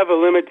 If you have a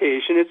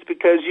limitation, it's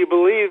because you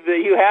believe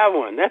that you have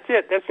one. That's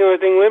it. That's the only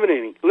thing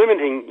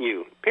limiting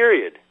you,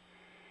 period.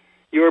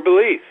 Your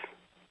belief.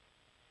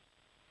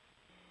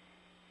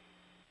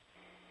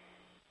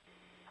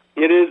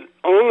 It is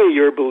only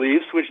your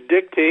beliefs which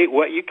dictate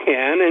what you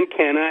can and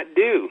cannot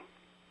do.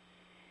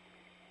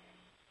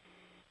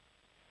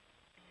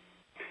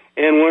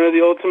 And one of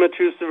the ultimate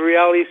truths of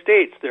reality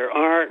states, there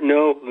are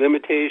no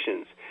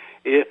limitations.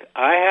 If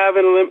I have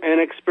an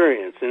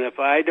experience, and if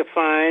I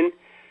define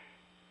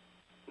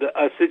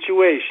a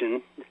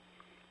situation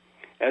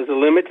as a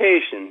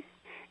limitation,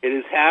 it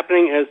is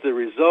happening as the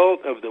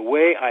result of the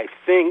way I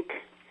think.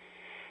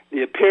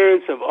 The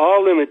appearance of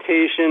all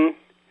limitation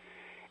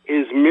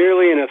is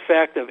merely an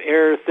effect of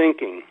error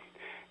thinking.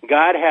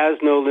 God has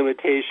no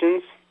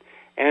limitations,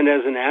 and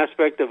as an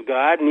aspect of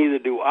God, neither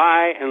do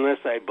I unless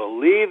I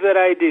believe that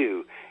I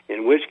do,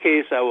 in which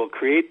case I will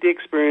create the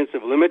experience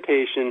of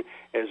limitation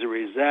as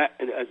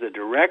a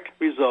direct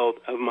result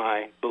of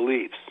my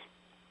beliefs.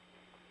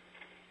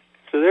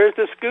 So there's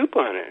the scoop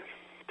on it.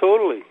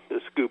 Totally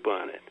the scoop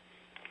on it.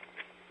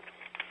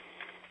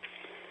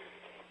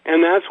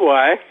 And that's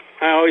why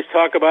I always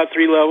talk about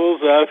 3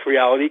 levels of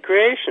reality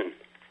creation.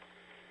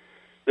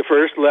 The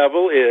first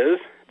level is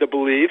the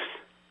beliefs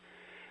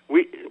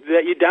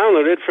that you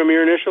downloaded from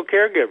your initial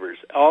caregivers.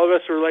 All of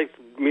us are like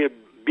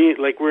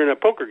we're in a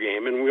poker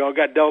game, and we all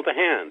got dealt a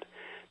hand.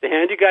 The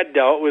hand you got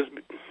dealt was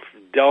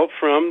dealt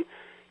from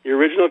your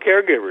original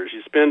caregivers.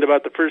 You spend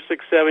about the first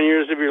 6, 7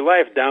 years of your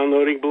life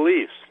downloading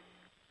beliefs.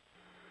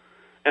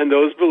 And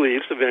those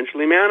beliefs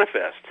eventually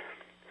manifest.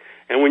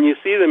 And when you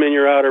see them in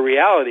your outer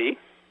reality,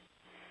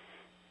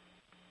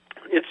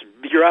 it's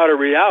your outer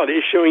reality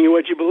is showing you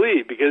what you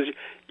believe, because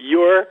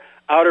your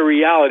outer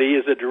reality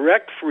is a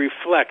direct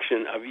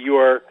reflection of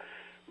your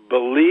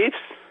beliefs,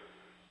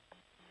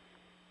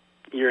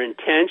 your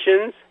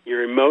intentions,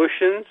 your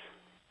emotions.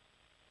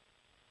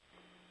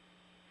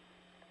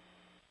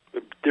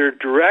 They're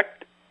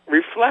direct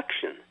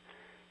reflection.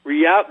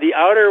 The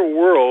outer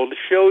world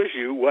shows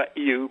you what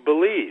you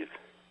believe.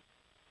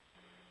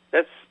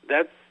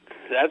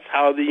 That's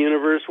how the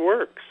universe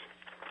works.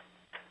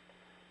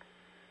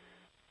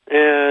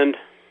 And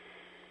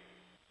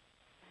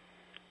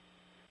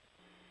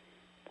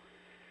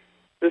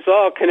this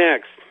all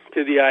connects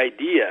to the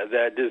idea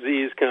that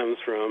disease comes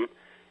from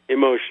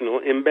emotional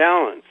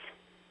imbalance.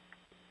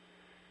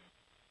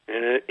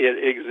 And it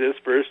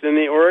exists first in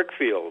the auric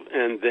field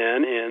and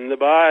then in the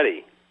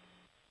body.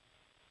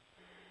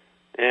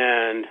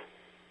 And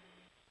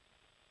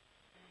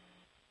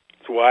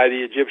it's why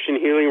the Egyptian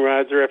healing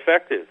rods are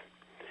effective.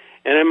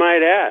 And I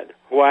might add,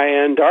 why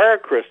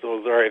Andara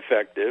crystals are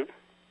effective,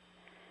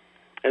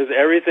 as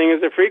everything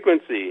is a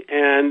frequency,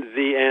 and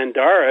the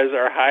Andaras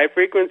are high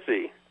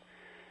frequency.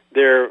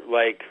 They're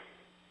like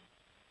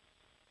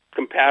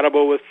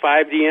compatible with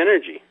 5D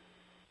energy.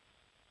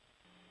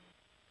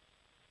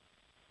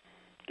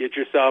 Get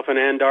yourself an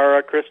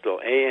Andara crystal,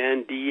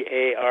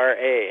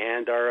 A-N-D-A-R-A,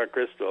 Andara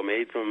crystal,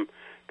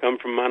 come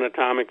from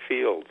monatomic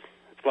fields.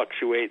 It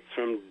fluctuates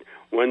from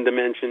one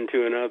dimension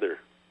to another.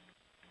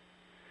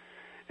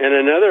 And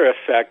another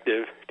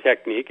effective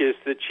technique is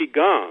the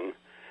Qigong.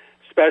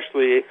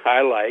 Especially,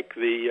 I like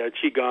the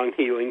Qigong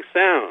healing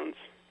sounds,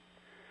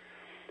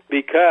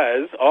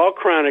 because all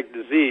chronic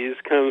disease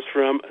comes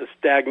from a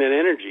stagnant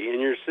energy in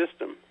your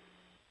system.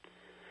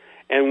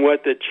 And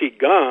what the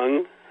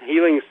Qigong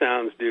healing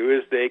sounds do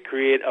is they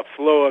create a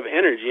flow of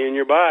energy in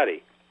your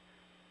body.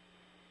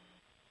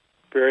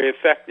 Very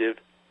effective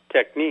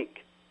technique.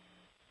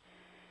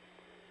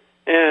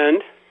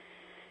 And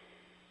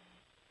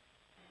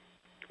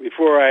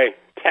before I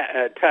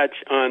touch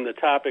on the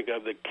topic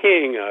of the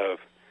king of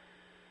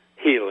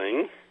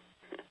healing,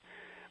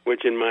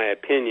 which in my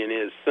opinion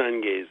is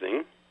sun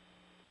gazing,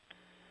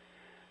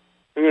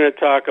 I'm going to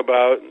talk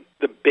about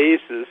the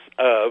basis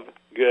of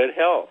good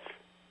health.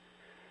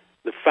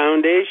 The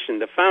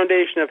foundation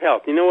of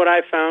health. You know what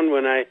I found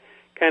when I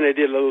kind of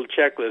did a little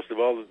checklist of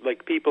all the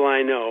people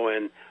I know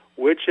and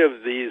which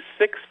of these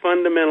 6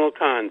 fundamental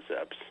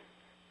concepts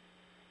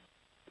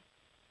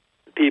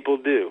people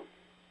do.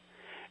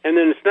 And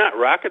then it's not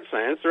rocket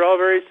science. They're all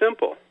very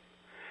simple.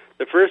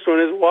 The first one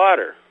is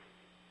water.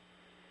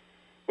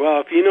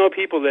 Well, if you know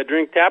people that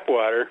drink tap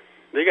water,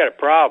 they got a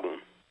problem,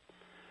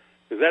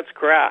 because that's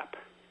crap.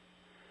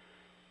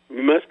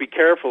 You must be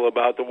careful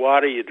about the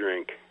water you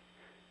drink.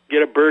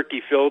 Get a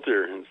Berkey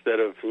filter instead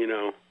of,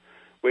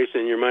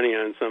 wasting your money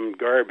on some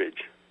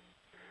garbage.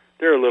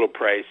 They're a little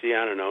pricey,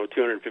 I don't know,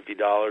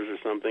 $250 or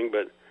something,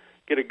 but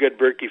get a good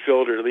Berkey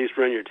filter, at least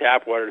run your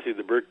tap water through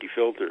the Berkey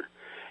filter.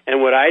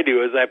 And what I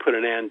do is I put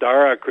an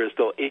Andara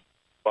crystal in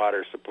the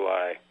water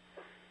supply.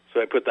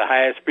 So I put the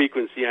highest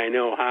frequency I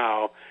know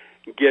how,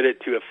 get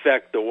it to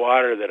affect the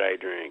water that I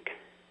drink.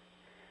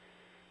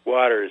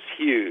 Water is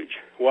huge.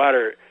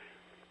 Water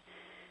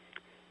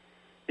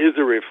is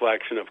a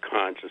reflection of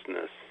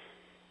consciousness.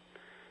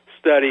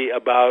 Study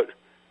about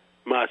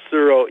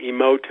Masaru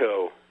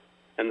Emoto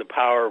and the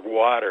power of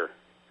water.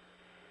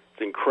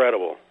 It's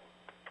incredible.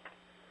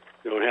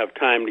 We don't have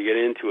time to get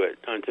into it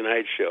on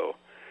tonight's show.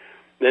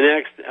 The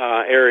next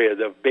area,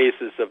 the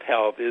basis of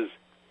health, is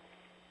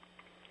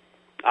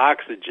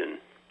oxygen.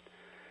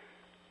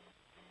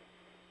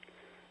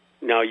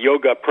 Now,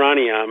 yoga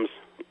pranayams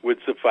would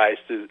suffice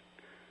to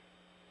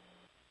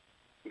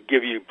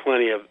give you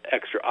plenty of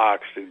extra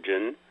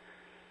oxygen,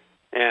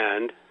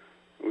 and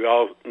we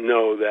all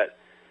know that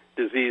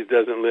disease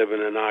doesn't live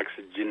in an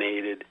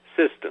oxygenated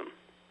system.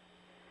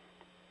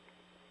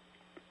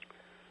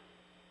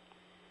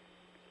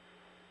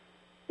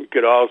 You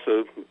could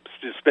also,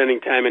 just spending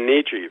time in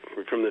nature,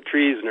 from the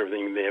trees and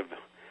everything,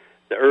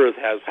 the earth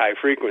has high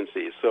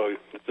frequencies, so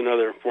it's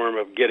another form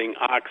of getting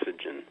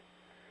oxygen,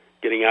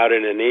 getting out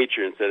into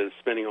nature instead of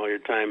spending all your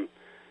time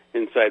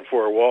inside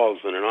four walls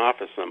in an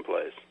office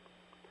someplace.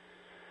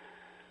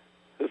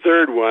 The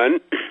third one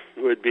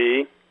would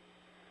be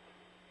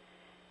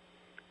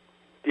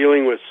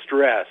dealing with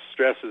stress.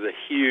 Stress is a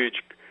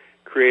huge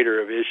creator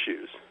of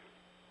issues,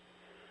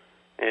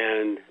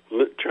 and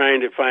trying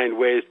to find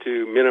ways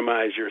to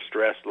minimize your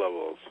stress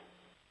levels.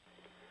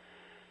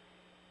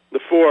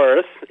 The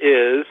fourth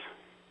is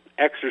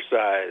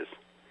exercise.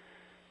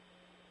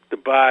 The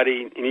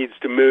body needs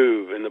to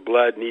move and the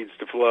blood needs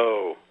to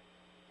flow.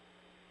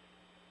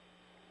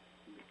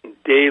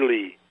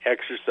 Daily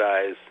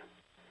exercise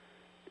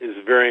is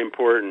very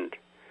important.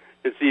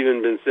 It's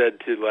even been said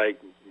to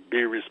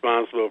be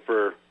responsible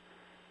for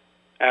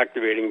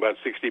activating about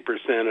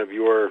 60% of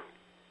your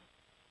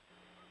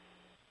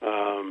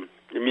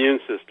immune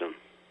system.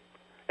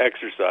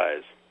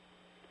 Exercise.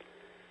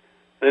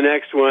 The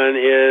next one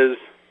is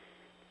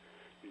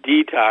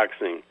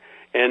detoxing.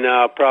 And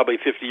now, probably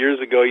 50 years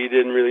ago, you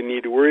didn't really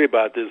need to worry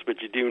about this, but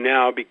you do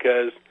now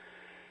because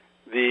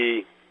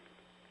the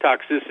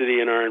toxicity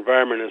in our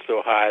environment is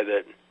so high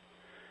that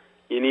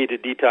you need to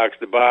detox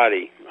the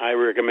body. I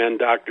recommend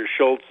Dr.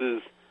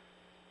 Schultz's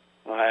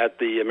at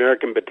the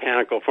American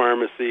Botanical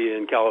Pharmacy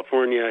in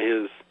California,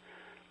 his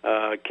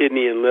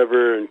kidney and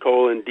liver and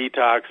colon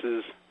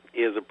detoxes.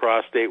 He has a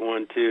prostate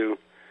one, too.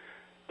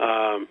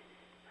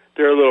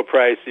 They're a little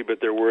pricey, but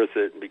they're worth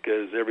it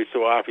because every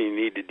so often you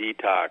need to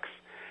detox.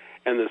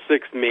 And the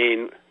sixth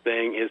main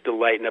thing is to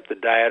lighten up the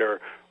diet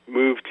or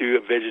move to a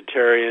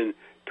vegetarian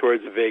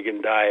towards a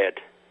vegan diet.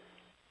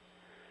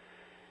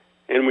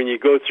 And when you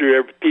go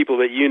through people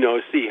that you know,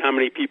 see how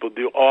many people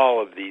do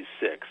all of these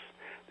six.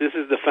 This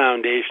is the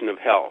foundation of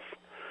health.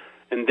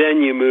 And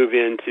then you move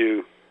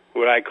into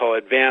what I call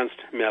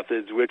advanced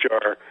methods, which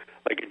are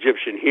like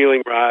Egyptian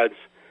healing rods,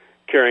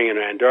 carrying an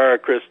Andara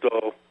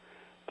crystal,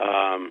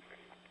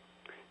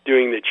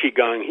 doing the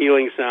Qigong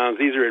healing sounds.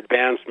 These are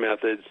advanced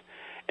methods.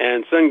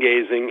 And sun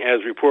gazing,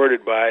 as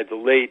reported by the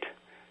late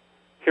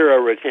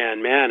Hiro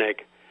Ratan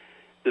Manek,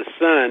 the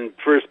sun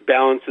first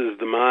balances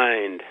the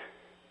mind.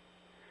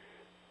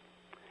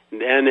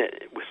 And then,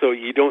 so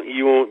you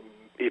won't,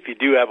 if you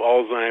do have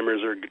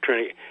Alzheimer's or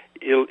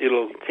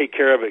it'll take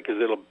care of it because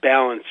it'll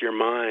balance your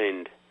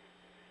mind.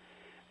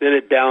 Then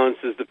it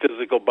balances the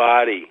physical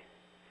body.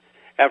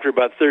 After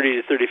about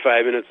 30 to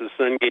 35 minutes of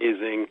sun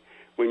gazing,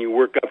 when you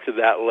work up to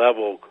that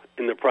level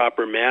in the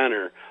proper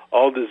manner,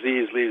 all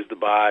disease leaves the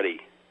body.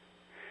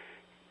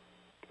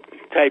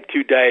 Type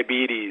 2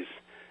 diabetes,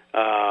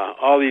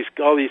 all these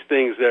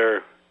things that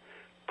are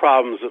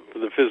problems of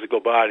the physical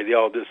body, they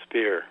all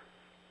disappear.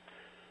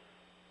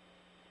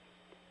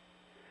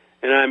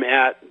 And I'm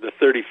at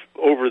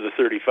over the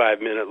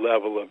 35-minute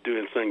level of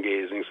doing sun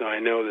gazing, so I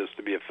know this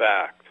to be a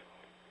fact.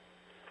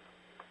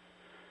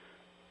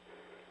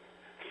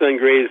 Sun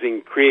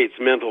gazing creates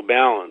mental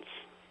balance,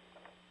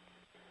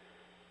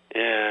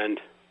 and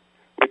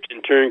which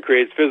in turn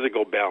creates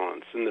physical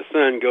balance. And the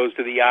sun goes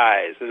to the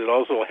eyes, and it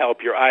also will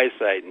help your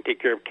eyesight and take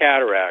care of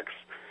cataracts.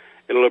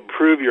 It'll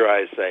improve your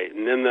eyesight,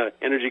 and then the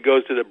energy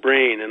goes to the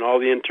brain and all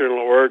the internal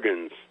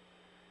organs.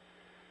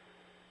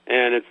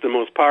 And it's the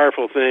most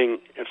powerful thing,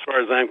 as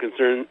far as I'm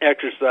concerned,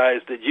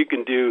 exercise that you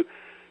can do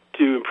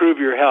to improve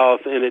your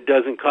health, and it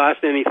doesn't cost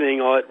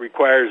anything. All it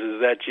requires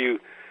is that you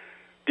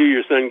do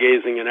your sun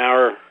gazing an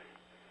hour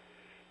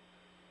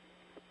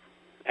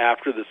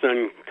after the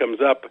sun comes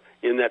up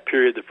in that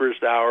period, the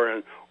first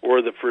hour,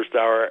 or the first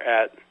hour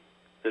as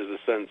the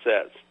sun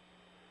sets.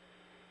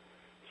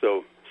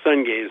 So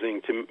sun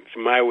gazing, to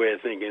my way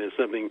of thinking, is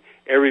something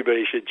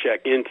everybody should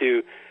check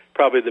into.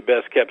 Probably the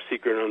best kept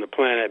secret on the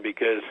planet,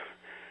 because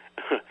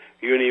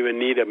you wouldn't even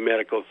need a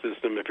medical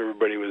system if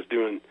everybody was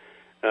doing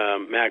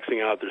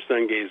maxing out their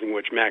sun gazing,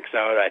 which max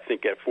out, I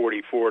think, at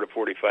 44 to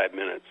 45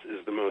 minutes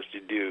is the most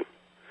you do.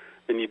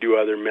 Then you do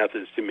other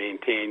methods to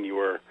maintain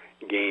your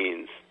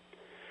gains.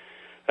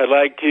 I'd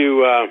like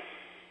to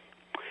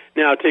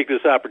now take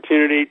this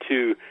opportunity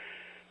to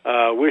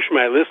wish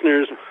my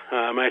listeners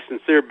my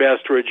sincere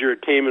best towards your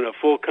attainment of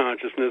full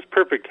consciousness,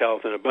 perfect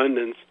health, and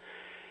abundance.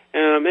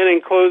 And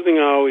in closing,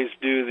 I always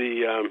do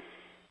the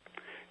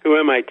Who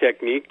Am I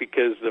technique,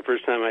 because the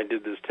first time I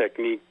did this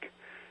technique,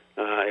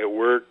 it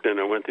worked, and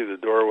I went through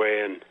the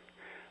doorway, and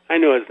I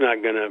know it's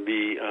not going to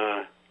be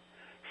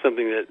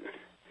something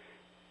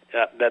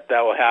that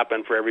will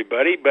happen for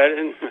everybody, but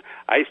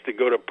I used to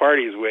go to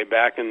parties way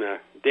back in the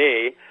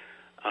day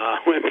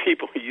when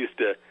people used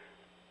to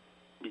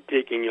be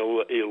taking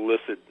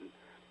illicit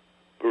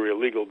or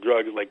illegal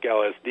drugs like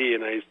LSD,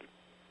 and I used to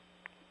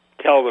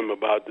tell them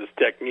about this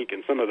technique,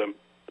 and some of them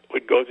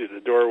would go through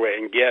the doorway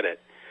and get it.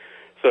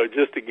 So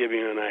just to give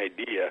you an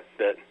idea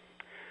that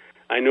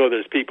I know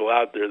there's people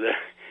out there that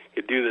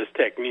could do this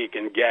technique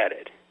and get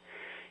it.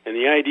 And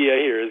the idea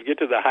here is get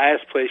to the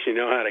highest place you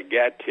know how to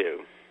get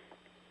to.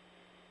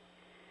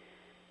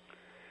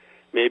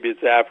 Maybe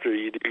it's after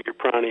you do your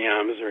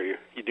pranayamas, or you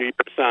do your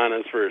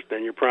asanas first,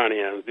 then your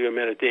pranayamas, do a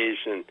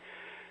meditation,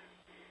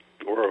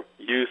 or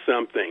use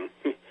something.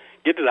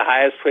 Get to the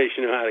highest place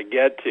you know how to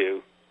get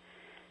to,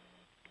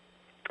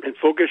 and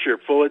focus your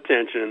full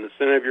attention in the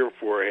center of your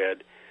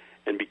forehead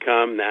and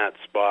become that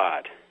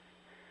spot.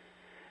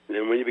 And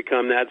then when you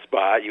become that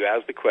spot, you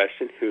ask the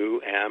question,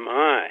 who am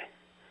I?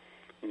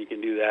 And you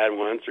can do that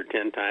once or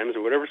 10 times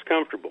or whatever's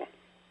comfortable.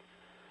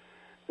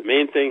 The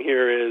main thing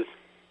here is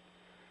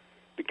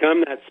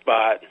become that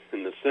spot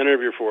in the center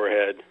of your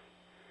forehead,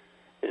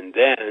 and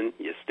then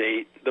you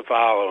state the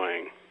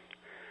following.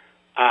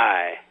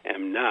 I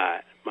am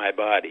not my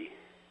body.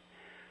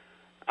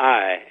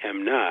 I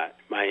am not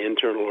my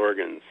internal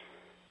organs.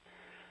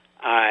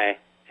 I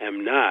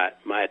am not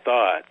my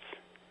thoughts.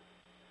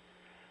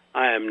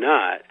 I am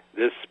not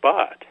this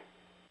spot.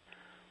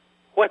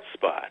 What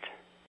spot?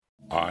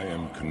 I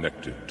am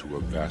connected to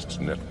a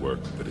vast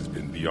network that has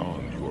been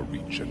beyond your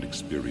reach and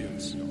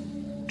experience.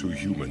 To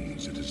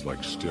humans, it is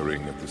like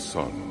staring at the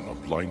sun, a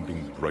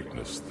blinding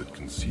brightness that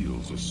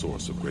conceals a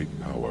source of great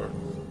power.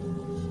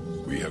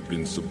 We have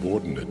been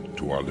subordinate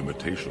to our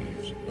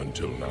limitations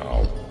until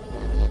now.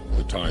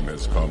 The time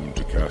has come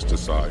to cast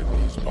aside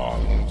these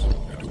bonds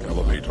and to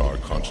elevate our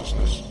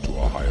consciousness to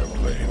a higher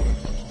plane.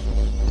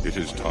 It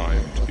is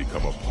time to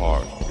become a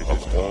part. It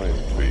is time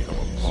to become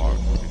a part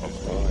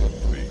of time.